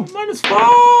low.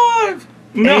 -5.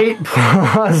 No. 8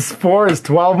 plus 4 is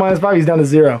 12 minus 5. He's down to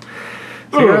 0.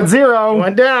 So you're at 0.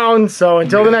 Went down. So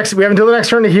until the next, we have until the next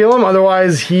turn to heal him.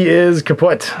 Otherwise, he is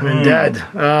kaput and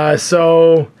dead.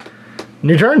 So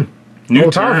new turn. New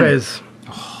power turn. phase.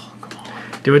 Oh, come on.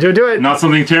 Do it. Not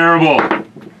something terrible.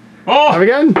 Oh, Have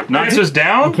again. Knocks us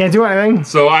down. Can't do anything.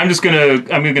 So I'm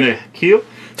gonna heal.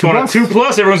 So on a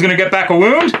 2+, everyone's gonna get back a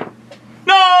wound.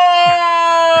 No.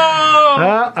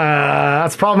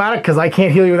 That's problematic because I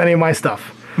can't heal you with any of my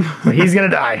stuff. So he's gonna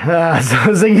die. So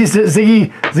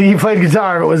Ziggy played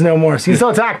guitar, but was no more. So he can still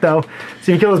attack though.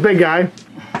 So you kill this big guy.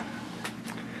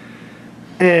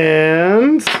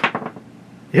 And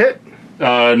hit.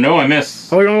 No, I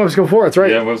miss. Oh, you don't want to go 4. That's right.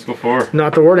 Yeah, let's go 4.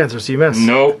 Not the word answer, so you miss.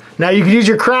 Nope. Now you can use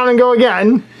your crown and go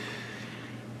again.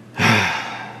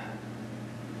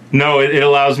 No, it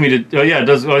allows me to. Oh yeah, it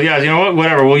does. Oh yeah, you know what?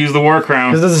 Whatever. We'll use the war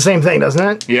crown. This does the same thing, doesn't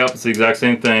it? Yep, it's the exact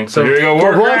same thing. So here we go,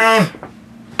 war 4+. crown.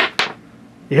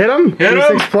 You hit him. Hit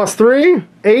him. 6 plus 3,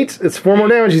 8. It's 4 more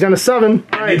damage. He's down to 7.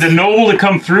 All right. Need the noble to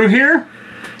come through here,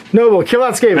 Noble, kill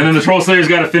that Skaven. and then the troll slayer's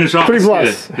got to finish off. 3 this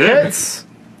plus. kid. Yeah. Hits.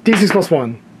 D6 plus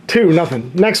 1. 2,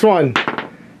 nothing. Next one.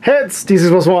 Hits. D6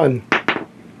 plus 1.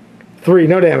 3,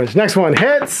 no damage. Next one.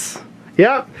 Hits.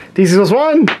 Yep. D6 plus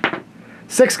 1.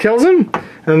 6 kills him.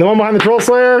 And then the one behind the Troll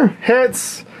Slayer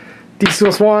hits. D6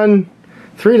 plus 1.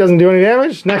 3 doesn't do any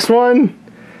damage. Next one.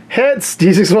 Hits.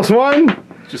 D6 plus 1.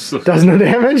 Just so, Does no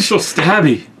damage. so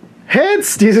stabby.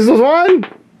 Hits. D6 plus 1.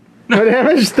 No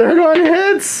damage. Third one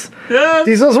hits. Yeah.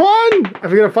 D6 plus 1. I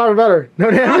forget a 5 or better.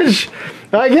 No damage.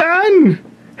 Again.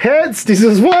 Hits. D6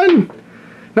 plus 1.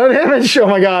 No damage. Oh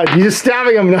my god. You're just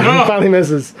stabbing him. No, he finally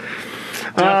misses.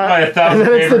 By 1,000 And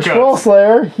then it's the paper Troll cuts.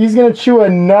 Slayer. He's going to chew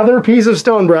another piece of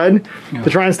stone bread to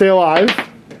try and stay alive.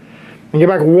 And get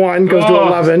back 1. Goes to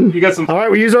 11. You got some. All right,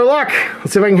 we use our luck.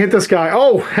 Let's see if I can hit this guy.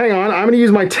 Oh, hang on. I'm going to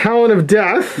use my Talon of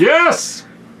Death. Yes.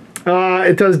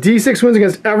 It does D6 wounds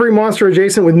against every monster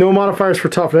adjacent with no modifiers for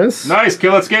toughness. Nice.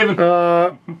 Kill that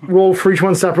Skaven. Roll for each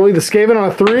one separately. The Skaven on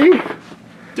a 3 does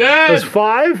Dead.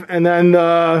 5. And then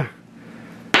the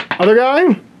other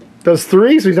guy does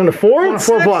 3. So he's down to 4. On a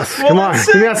 4 plus. Well, Come on. that's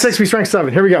Give me that 6. We strength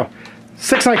 7. Here we go.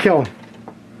 6 and I kill him.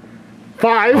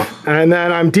 5. And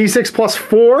then I'm D6 plus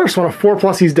 4. So on a 4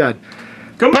 plus, he's dead.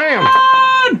 Come Bam!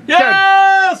 on.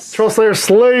 Yes. Troll Slayer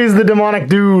slays the demonic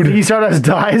dude. He Stardust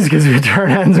dies because your turn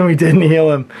ends and we didn't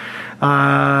heal him.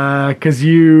 Because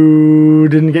you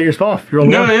didn't get your spell off. You rolled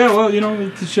No, one. yeah. Well, you know,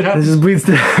 this shit happens. It just bleeds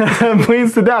to,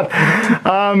 bleeds to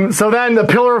death. So then the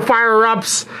pillar of fire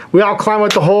erupts. We all climb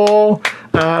out the hole.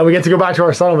 We get to go back to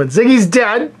our settlement. Ziggy's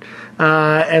dead.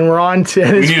 And we're on to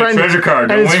and his need a friend. treasure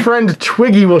card, and don't his we? friend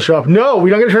Twiggy will show up. No,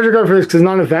 we don't get a treasure card for this because it's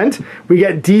not an event. We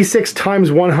get D6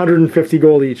 times 150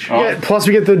 gold each. Oh. Yeah, plus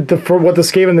we get the for what the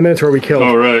Skaven and the Minotaur we killed.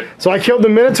 Oh right. So I killed the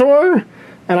Minotaur,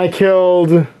 and I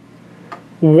killed 1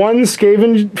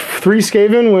 Skaven, 3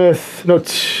 Skaven with no.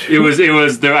 It was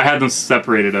there. I had them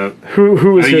separated out. Who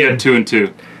was I think who? you had 2 and 2.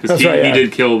 Because That's he, right, yeah. he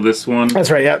did kill this one.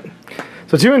 That's right. Yep.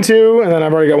 So 2 and 2, and then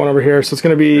I've already got one over here. So it's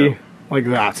going to be like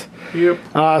that.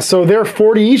 Yep. So they're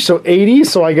 40 each, so 80.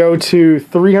 So I go to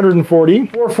 340.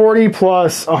 440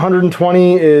 plus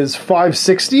 120 is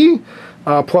 560.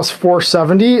 Plus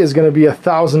 470 is going to be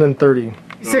 1,030.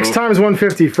 6 times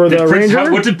 150 for the Ranger.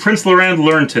 What did Prince Lorand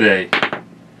learn today?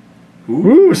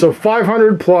 Ooh, so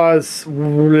 500 plus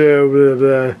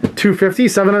 250,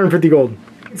 750 gold.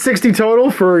 60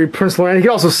 total for Prince Lorand. He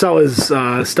can also sell his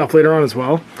stuff later on as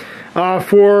well.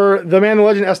 For the man, the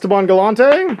legend, Esteban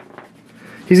Galante,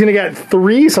 he's going to get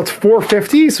 3, so that's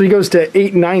 450, so he goes to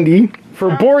 890.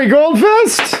 For Bori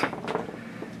Goldfist,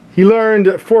 he learned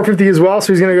 450 as well,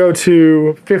 so he's going to go to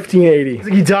 1580.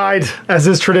 He died, as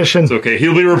is tradition. It's okay.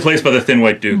 He'll be replaced by the Thin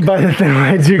White Duke. By the thing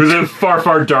I do. Who's a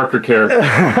far darker character.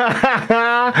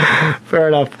 Fair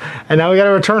enough. And now we got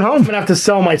to return home. I'm gonna have to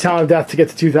sell my Talon of Death to get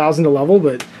to 2,000 to level,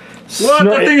 but What?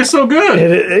 That thing is so good.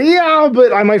 yeah,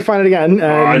 but I might find it again. And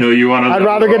I know you want to. I'd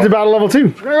rather get to battle level 2.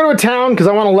 We're gonna go to a town because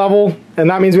I want to level, and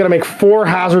that means we got to make 4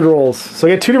 hazard rolls. So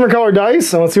I get 2 different colored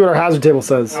dice, and let's see what our hazard table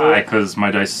says. Because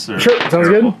my dice are Sure, sounds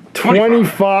terrible. good.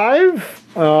 25.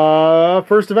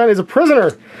 First event is a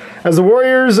prisoner. As the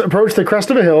warriors approach the crest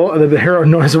of a hill, the hero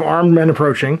noise of armed men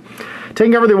approaching.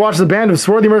 Taking cover, they watch the band of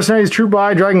swarthy mercenaries troop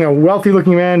by, dragging a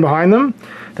wealthy-looking man behind them.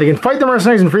 They can fight the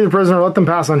mercenaries and free the prisoner, or let them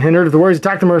pass unhindered. If the warriors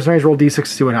attack the mercenaries, roll d6 to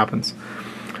see what happens.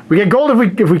 We get gold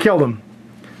if we kill them.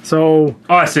 So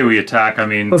Oh, I say we attack. I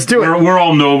mean, let's do it. We're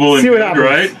all noble and See what good,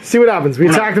 happens. right? See what happens. We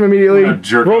attack them immediately. we're not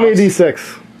jerk Roll me a offs.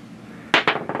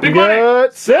 d6. Big money.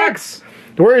 Get 6.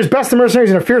 The warriors best the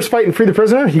mercenaries in a fierce fight and free the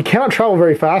prisoner. He cannot travel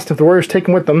very fast. If the warriors take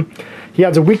him with them, he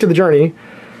adds a week to the journey.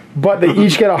 but they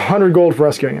each get 100 gold for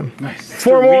rescuing him. Nice.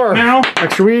 4 more. Now.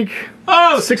 Extra week.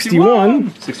 Oh,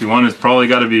 61. 61 has probably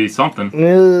got to be something.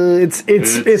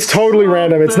 It's totally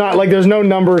random. It's not like there's no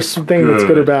numbers thing that's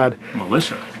good or bad.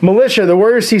 Militia. The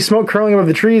warriors see smoke curling above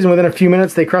the trees, and within a few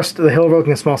minutes they crest the hill,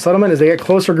 evoking a small settlement. As they get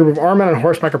closer, a group of armed men on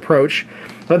horseback approach.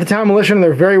 Let the town militia, and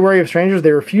they're very wary of strangers.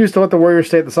 They refuse to let the warriors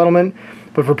stay at the settlement,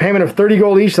 but for payment of 30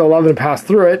 gold each, they'll allow them to pass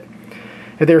through it.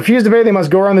 If they refuse to pay, they must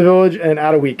go around the village and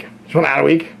add a week. Just want to add a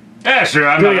week? Yeah, sure.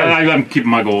 I'm keeping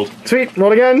my gold. Sweet.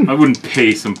 Roll again. I wouldn't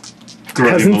pay some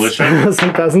grubby militia.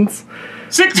 Some peasants.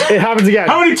 6. It happens again.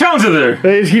 How many towns are there?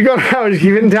 They just keep going around. Just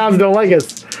keep hitting towns that don't like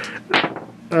us.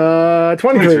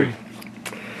 23.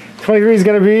 23 is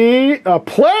going to be a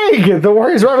plague. The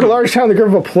warriors arrive at a large town. They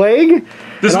grip a plague.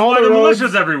 This is why the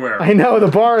militia's everywhere. I know. The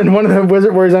bar and one of the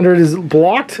wizard warriors under it is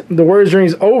blocked. The warriors' journey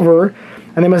is over,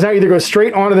 and they must now either go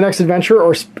straight on to the next adventure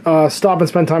or stop and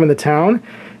spend time in the town.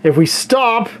 If we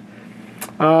stop,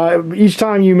 each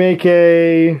time you make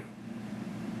a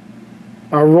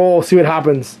roll, see what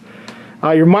happens.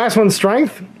 Your -1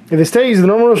 strength. If they stay, use the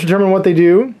normal rules to determine what they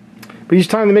do. But each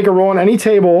time they make a roll on any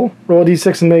table, roll a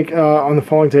d6 and make on the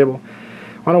following table.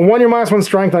 On a 1, you're -1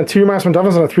 strength. On a 2, you're -1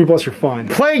 toughness. On a 3+, you're fine.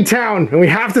 Plague Town! And we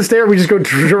have to stay or we just go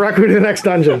directly to the next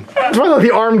dungeon. That's why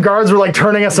the armed guards were like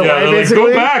turning us away,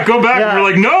 basically. Like, go back. Yeah. And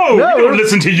we're like, no, we don't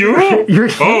listen to you.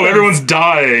 Oh, everyone's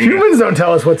dying. Humans don't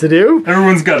tell us what to do.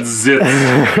 Everyone's got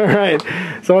zits. All right.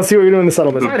 So let's see what we do in the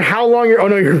settlement. How long you're... Oh,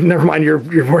 no, never mind. Your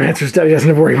board answer's dead. He doesn't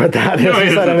have to worry about that. No, he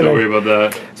doesn't have to worry about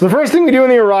that. So the first thing we do when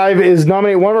they arrive is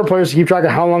nominate one of our players to keep track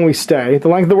of how long we stay. The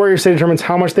length of the warrior stay determines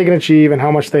how much they can achieve and how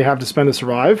much they have to spend to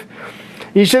survive.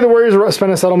 Each day the warriors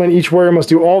spend a settlement. Each warrior must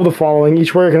do all of the following.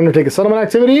 Each warrior can undertake a settlement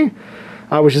activity,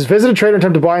 which is visit a trade or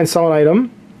attempt to buy and sell an item,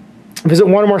 visit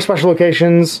one or more special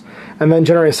locations, and then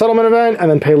generate a settlement event,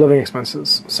 and then pay living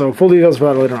expenses. So full details for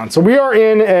that later on. So we are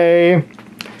in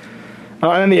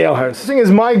in the alehouse. The thing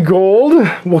is, my gold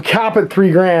will cap at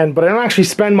 3 grand, but I don't actually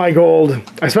spend my gold.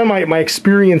 I spend my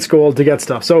experience gold to get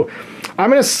stuff. So I'm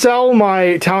going to sell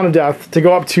my Town of Death to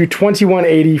go up to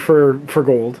 2180 for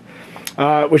gold.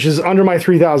 Which is under my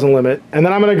 3,000 limit. And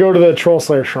then I'm going to go to the Troll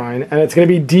Slayer Shrine, and it's going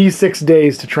to be D6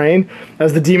 days to train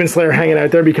as the Demon Slayer hanging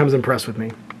out there becomes impressed with me.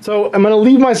 So I'm going to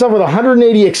leave myself with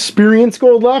 180 experience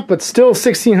gold left, but still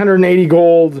 1,680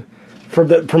 gold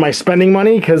for my spending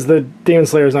money, because the Demon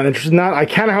Slayer is not interested in that. I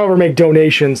can, however, make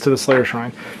donations to the Slayer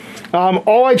Shrine.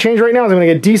 All I change right now is I'm going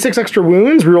to get D6 extra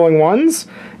wounds, rerolling 1s,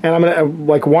 and I'm going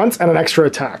to, once, and an extra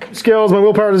attack. Skills, my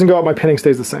willpower doesn't go up, my pinning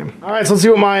stays the same. Alright, so let's see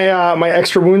what my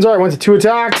extra wounds are. I went to 2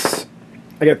 attacks,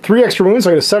 I get 3 extra wounds,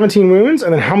 so I get 17 wounds,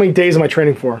 and then how many days am I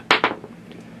training for?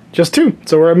 Just 2.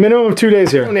 So we're a minimum of 2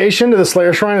 days here. Donation to the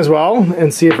Slayer Shrine as well,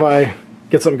 and see if I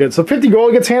get something good. So 50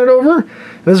 gold gets handed over,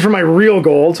 and this is for my real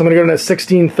gold, so I'm going to go to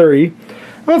 1630.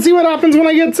 Let's see what happens when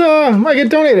I get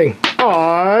donating.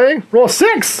 I roll a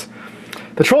 6!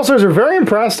 The Troll Slayers are very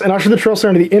impressed and usher the Troll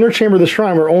Slayer into the inner chamber of the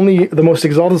shrine where only the most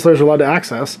exalted Slayers are allowed to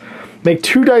access. Make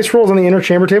 2 dice rolls on the inner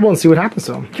chamber table and see what happens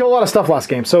to them. Kill a lot of stuff last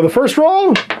game. So the first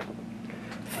roll,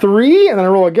 3, and then I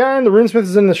roll again. The runesmith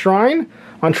is in the shrine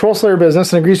on Troll Slayer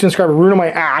business and agrees to inscribe a rune on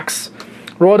my axe.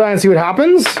 Roll a die and see what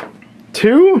happens.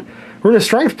 2, rune of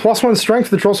strength, +1 strength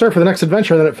to the Troll Slayer for the next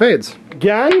adventure, and then it fades.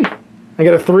 Again, I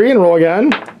get a 3 and roll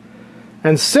again.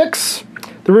 And 6.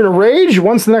 The Rune of Rage.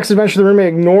 Once the next adventure, the room may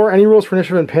ignore any rules for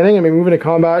initiative and pinning and may move into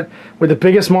combat with the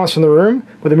biggest monster in the room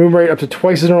with a movement rate up to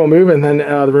twice his normal move, and then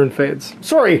the rune fades.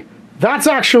 Sorry, that's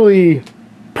actually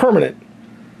permanent.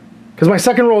 Because my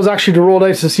second roll is actually to roll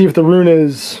dice to see if the rune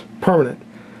is permanent.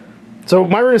 So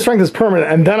my Rune of Strength is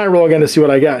permanent, and then I roll again to see what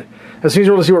I get. As soon as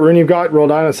you roll to see what rune you've got, roll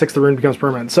die, and at 6 the rune becomes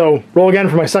permanent. So roll again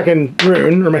for my second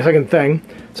rune, or my second thing.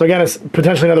 So again, it's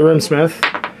potentially another runesmith.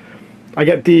 I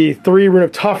get the 3 Rune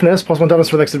of Toughness, +1 Toughness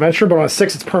for the next adventure, but on a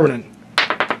 6 it's permanent.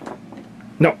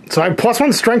 No, so I have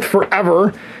 +1 Strength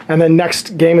forever, and then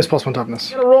next game is +1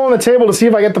 Toughness. I'm gonna roll on the table to see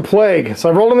if I get the Plague. So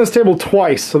I've rolled on this table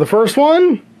twice. So the first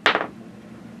one,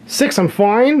 6, I'm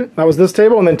fine. That was this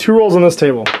table, and then 2 rolls on this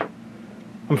table.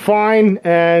 I'm fine,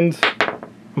 and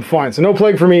I'm fine. So no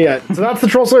Plague for me yet. So that's the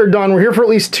Troll Slayer done. We're here for at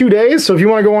least 2 days, so if you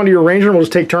want to go on to your ranger, we'll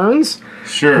just take turns.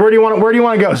 Sure. Where do you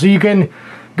want to go? So you can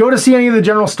go to see any of the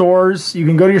general stores. You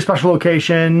can go to your special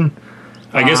location.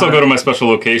 I guess I'll go to my special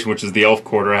location, which is the Elf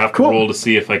Quarter. I have to roll to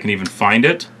see if I can even find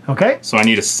it. Okay. So I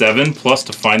need a 7+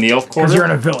 to find the Elf Quarter. Because you're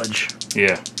in a village.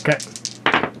 Yeah. Okay.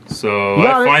 So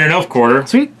I find an Elf Quarter.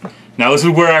 Sweet. Now this is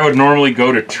where I would normally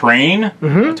go to train,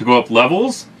 to go up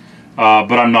levels,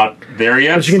 but I'm not there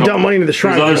yet. But you can dump money into the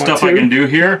shrine. There's other stuff I can do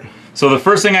here. So the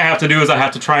first thing I have to do is I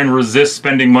have to try and resist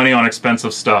spending money on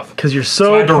expensive stuff. Because you're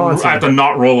so I have to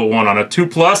not roll a 1. On a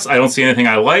 2+, I don't see anything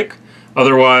I like.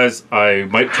 Otherwise, I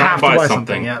might try to buy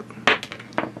something. Yep.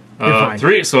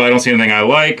 3, so I don't see anything I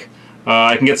like.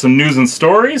 I can get some news and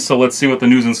stories, so let's see what the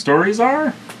news and stories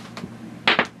are.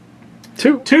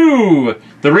 2.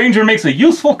 The ranger makes a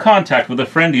useful contact with a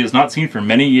friend he has not seen for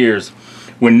many years.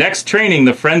 When next training,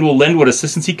 the friend will lend what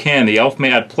assistance he can. The elf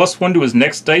may add +1 to his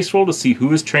next dice roll to see who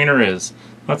his trainer is.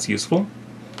 That's useful.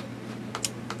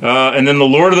 And then the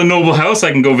Lord of the Noble House,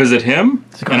 I can go visit him.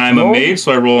 And I'm a mage,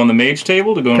 so I roll on the mage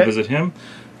table to go and visit him.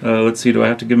 Let's see, do I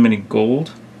have to give him any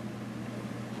gold?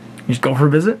 You just go for a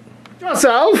visit?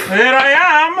 Yourself? There I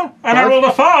am! And I rolled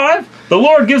a 5! The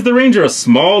Lord gives the ranger a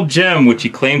small gem, which he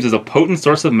claims is a potent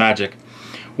source of magic.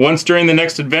 Once during the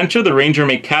next adventure, the ranger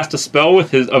may cast a spell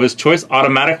of his choice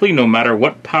automatically, no matter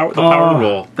what power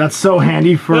roll. That's so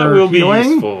handy for that will healing. Be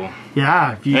useful.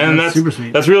 Yeah, and that's super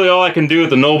sweet. That's really all I can do at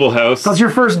the Noble House. That's your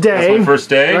first day. That's my first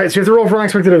day. All right, so you have to roll for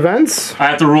unexpected events. I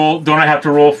have to roll. Don't I have to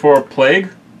roll for plague?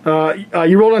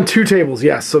 You rolled on 2 tables,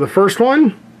 yes. So the first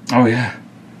one. Oh yeah.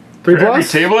 3 for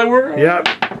plus. Every table I work. Yep.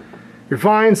 You're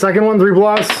fine. Second one, 3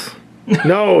 plus.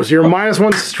 No, so you're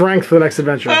 -1 strength for the next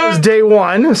adventure. That was day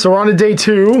 1, so we're on to day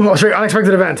 2. Oh, sorry,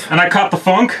 unexpected event. And I caught the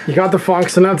funk. You got the funk,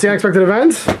 so now it's the unexpected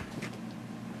event.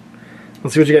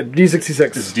 Let's see what you get.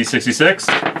 D66. This is D66.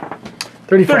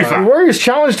 35. The warrior is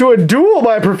challenged to a duel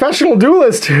by a professional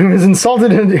duelist whom you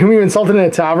insulted in a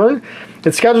tavern.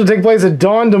 It's scheduled to take place at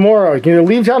dawn tomorrow. You can either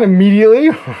leave town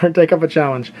immediately or take up a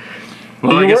challenge.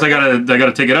 Well, I guess I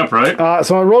gotta take it up, right?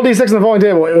 So I roll D6 on the following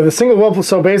table with a single will.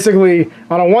 So basically,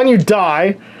 on a 1 you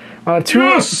die. On a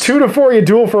 2 to 4 you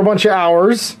duel for a bunch of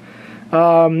hours,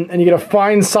 and you get a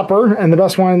fine supper and the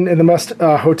best wine in the best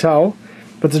hotel.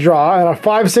 That's a draw. And on a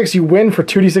 5-6 you win for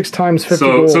 2d6 times 50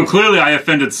 gold. So clearly I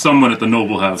offended someone at the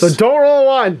Noble House. So don't roll a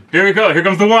 1. Here we go. Here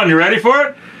comes the 1. You ready for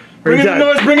it? Bring in the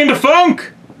noise. Bring in the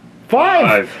funk.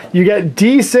 5. You get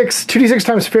D6, 2d6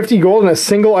 times 50 gold and a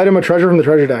single item of treasure from the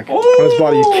treasure deck. On his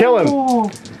body. You kill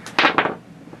him.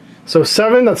 So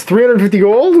 7, that's 350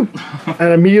 gold,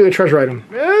 and immediately a treasure item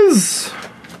is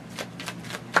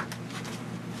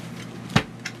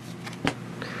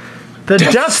the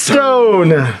Death Stone.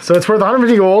 So it's worth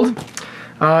 150 gold.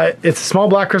 It's a small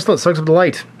black crystal that soaks up the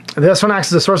light. This one acts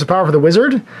as a source of power for the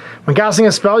wizard. When casting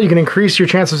a spell, you can increase your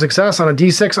chance of success on a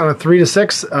d6. On a 3 to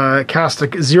 6, cast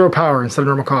 0 power instead of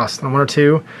normal cost. On 1 or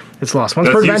 2, it's lost. Once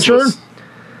per adventure.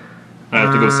 I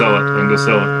have to go sell it. I can go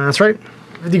sell it. That's right.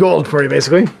 50 gold for you,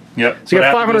 basically. Yep. So you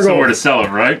get 500 gold. Somewhere to sell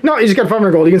it, right? No, you just get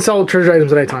 500 gold. You can sell treasure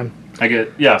items at any time. I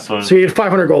get, yeah. So you get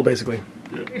 500 gold, basically.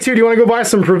 Yeah. Hey, do you want to go buy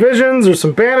some provisions or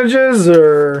some bandages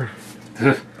or...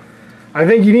 I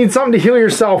think you need something to heal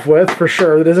yourself with, for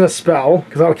sure. That isn't a spell,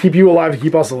 because that'll keep you alive to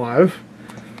keep us alive.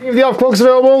 You have the elf cloaks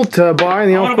available to buy in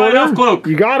the elf I want to buy an elf cloak.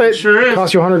 You got it. It sure is.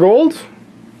 Costs you 100 gold.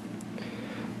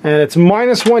 And it's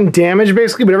 -1 damage,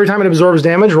 basically, but every time it absorbs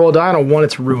damage, roll a die. On a 1,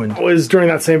 it's ruined. It was during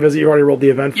that same visit you already rolled the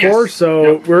event for,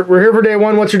 so we're here for day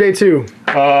 1. What's your day 2?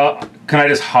 Can I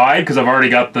just hide, because I've already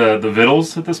got the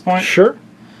victuals at this point? Sure.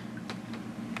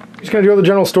 Just gonna go to the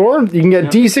general store. You can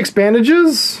get D6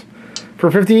 bandages for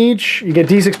 50 each. You get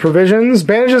D6 provisions.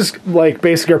 Bandages, like,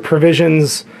 basically are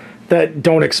provisions that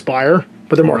don't expire,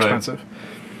 but they're more expensive.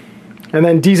 And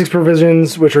then D6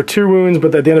 provisions, which are 2 wounds,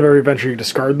 but at the end of every adventure you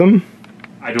discard them.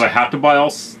 Do I have to buy all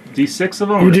D6 of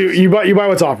them? You do. You buy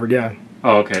what's offered, yeah.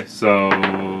 Oh, okay.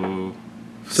 So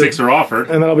 6 are offered.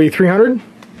 And that'll be 300?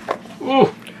 Ooh.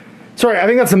 Sorry, I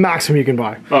think that's the maximum you can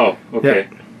buy. Oh, okay.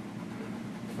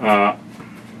 Yeah.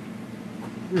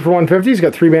 For 150, he's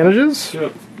got 3 bandages.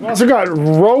 Yep. We also got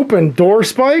rope and door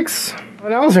spikes.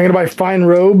 What else? Are you going to buy fine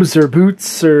robes or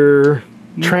boots or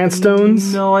trance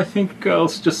stones? No, I think I'll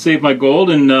just save my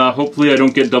gold and hopefully I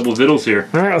don't get double victuals here.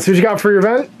 Alright, let's see what you got for your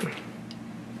event.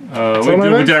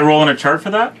 Did I roll on a chart for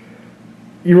that?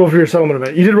 You roll for your settlement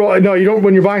event. You did roll. No, you don't.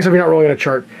 When you're buying stuff, you're not rolling on a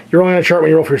chart. You're rolling on a chart when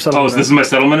you roll for your settlement event. Oh, so this is my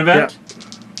settlement event?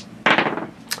 Yeah.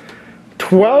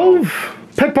 12.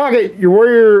 Pickpocket. Your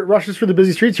warrior rushes through the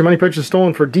busy streets. Your money pouch is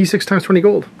stolen for D6 times 20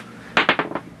 gold.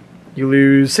 You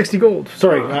lose 60 gold.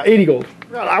 Sorry, 80 gold.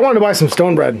 I wanted to buy some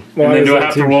stone bread. And then do I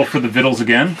have to roll for the victuals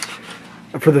again?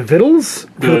 For the victuals?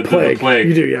 For the plague. The plague.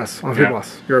 You do, yes. On 3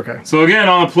 plus. You're okay. So again,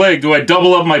 on the plague, do I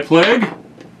double up my plague?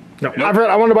 No. Nope.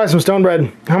 I wanted to buy some stone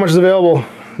bread. How much is available?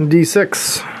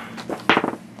 D6.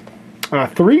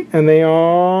 3, and they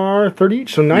are 30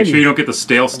 each, so 90. Make sure you don't get the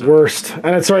stale stuff. Worst.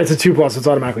 And it's sorry, it's a 2 plus, it's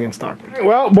automatically in stock.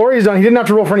 Well, Bori's done. He didn't have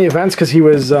to roll for any events because he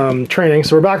was training,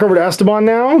 so we're back over to Esteban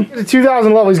now. He's at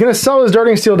 2,000 level. He's going to sell his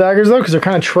darting steel daggers, though, because they're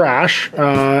kind of trash.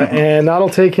 And that'll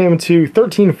take him to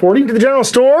 1340. To the general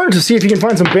store to see if he can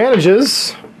find some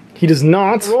bandages. He does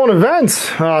not. Roll an event.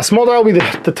 Small die will be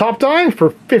the top die for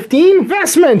 15.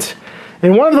 Investment.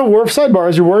 In one of the wharf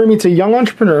sidebars, your warrior meets a young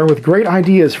entrepreneur with great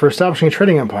ideas for establishing a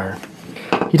trading empire.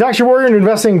 He talks your warrior into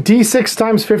investing D6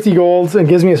 times 50 gold and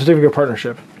gives me a certificate of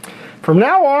partnership. From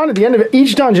now on, at the end of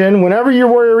each dungeon, whenever your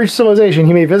warrior reaches civilization,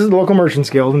 he may visit the local merchants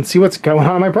guild and see what's going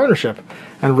on in my partnership,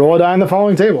 and roll a die on the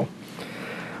following table.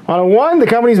 On a 1, the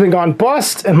company's been gone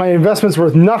bust, and my investment's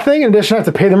worth nothing. In addition, I have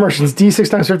to pay the merchants D6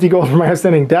 times 50 gold for my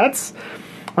outstanding debts.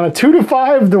 On a 2 to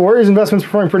 5, the warrior's investment's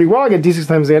performing pretty well. I get D6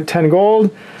 times 10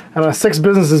 gold. And on a 6,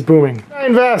 business is booming. I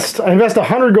invest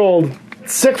 100 gold.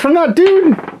 Sick from that,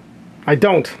 dude? I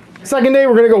don't. Second day,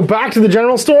 we're gonna go back to the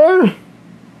general store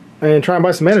and try and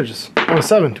buy some bandages. On a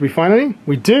 7, do we find any?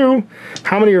 We do.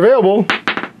 How many are available?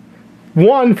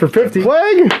 1 for 50.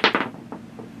 Plague.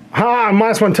 Ha,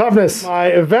 -1 toughness. My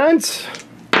event,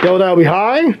 yellow die will be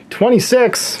high,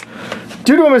 26.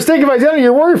 Due to a mistake of identity,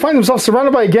 your warrior finds himself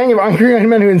surrounded by a gang of angry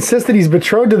men who insist that he's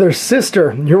betrothed to their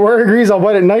sister. Your warrior agrees,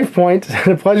 albeit at knife point,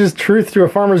 and pledges truth to a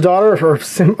farmer's daughter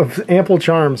of ample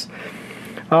charms.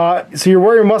 So your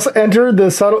warrior must enter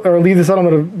the or leave the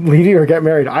settlement of Lady or get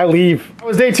married. I leave. It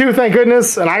was day 2, thank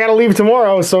goodness, and I gotta leave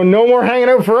tomorrow, so no more hanging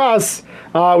out for us.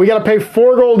 We gotta pay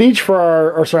 4 gold each for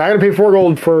our, or sorry, I gotta pay 4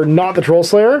 gold for not the Troll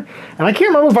Slayer. And I can't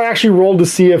remember if I actually rolled to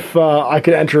see if I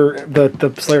could enter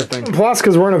the Slayer thing. Plus,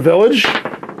 because we're in a village,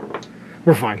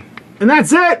 we're fine. And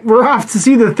that's it! We're off to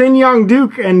see the Thin Young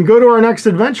Duke and go to our next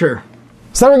adventure.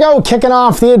 So there we go, kicking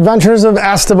off the adventures of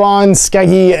Esteban,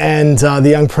 Skeggy, and the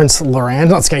young Prince Laurent.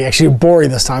 Not Skeggy, actually Bori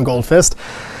this time, Goldfist.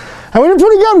 And we did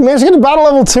pretty good. We managed to get to battle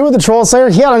level 2 with the Troll Slayer.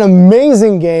 He had an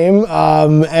amazing game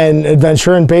and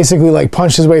adventure, and basically like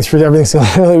punched his way through everything.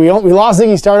 So we lost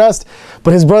Iggy Stardust,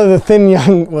 but his brother, the Thin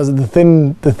Young, was it the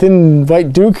Thin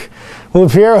White Duke, will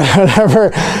appear.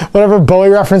 whatever Bowie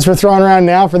reference we're throwing around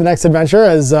now for the next adventure,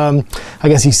 as I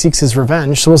guess he seeks his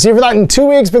revenge. So we'll see you for that in 2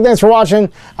 weeks. Big thanks for watching.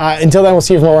 Until then, we'll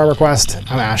see you for more Warhammer Quest.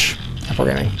 I'm Ash. Happy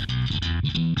gaming.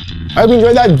 I hope you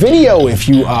enjoyed that video. If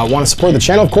you want to support the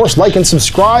channel, of course, like and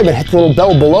subscribe and hit the little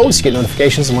bell below so you get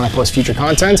notifications when I post future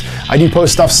content. I do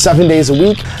post stuff 7 days a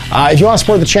week. If you want to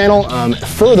support the channel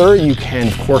further, you can,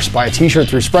 of course, buy a t-shirt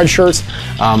through Spreadshirts,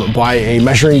 buy a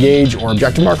measuring gauge or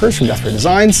objective markers from Death Ray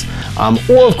Designs,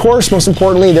 or, of course, most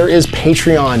importantly, there is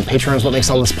Patreon. Patreon is what makes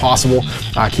all this possible,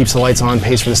 keeps the lights on,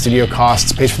 pays for the studio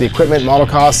costs, pays for the equipment, model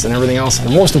costs, and everything else,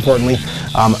 and most importantly,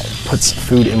 puts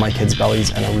food in my kids'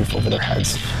 bellies and a roof over their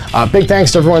heads. Big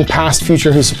thanks to everyone, past,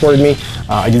 future, who supported me.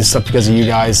 I do this stuff because of you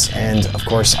guys, and of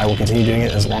course, I will continue doing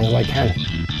it as long as I can.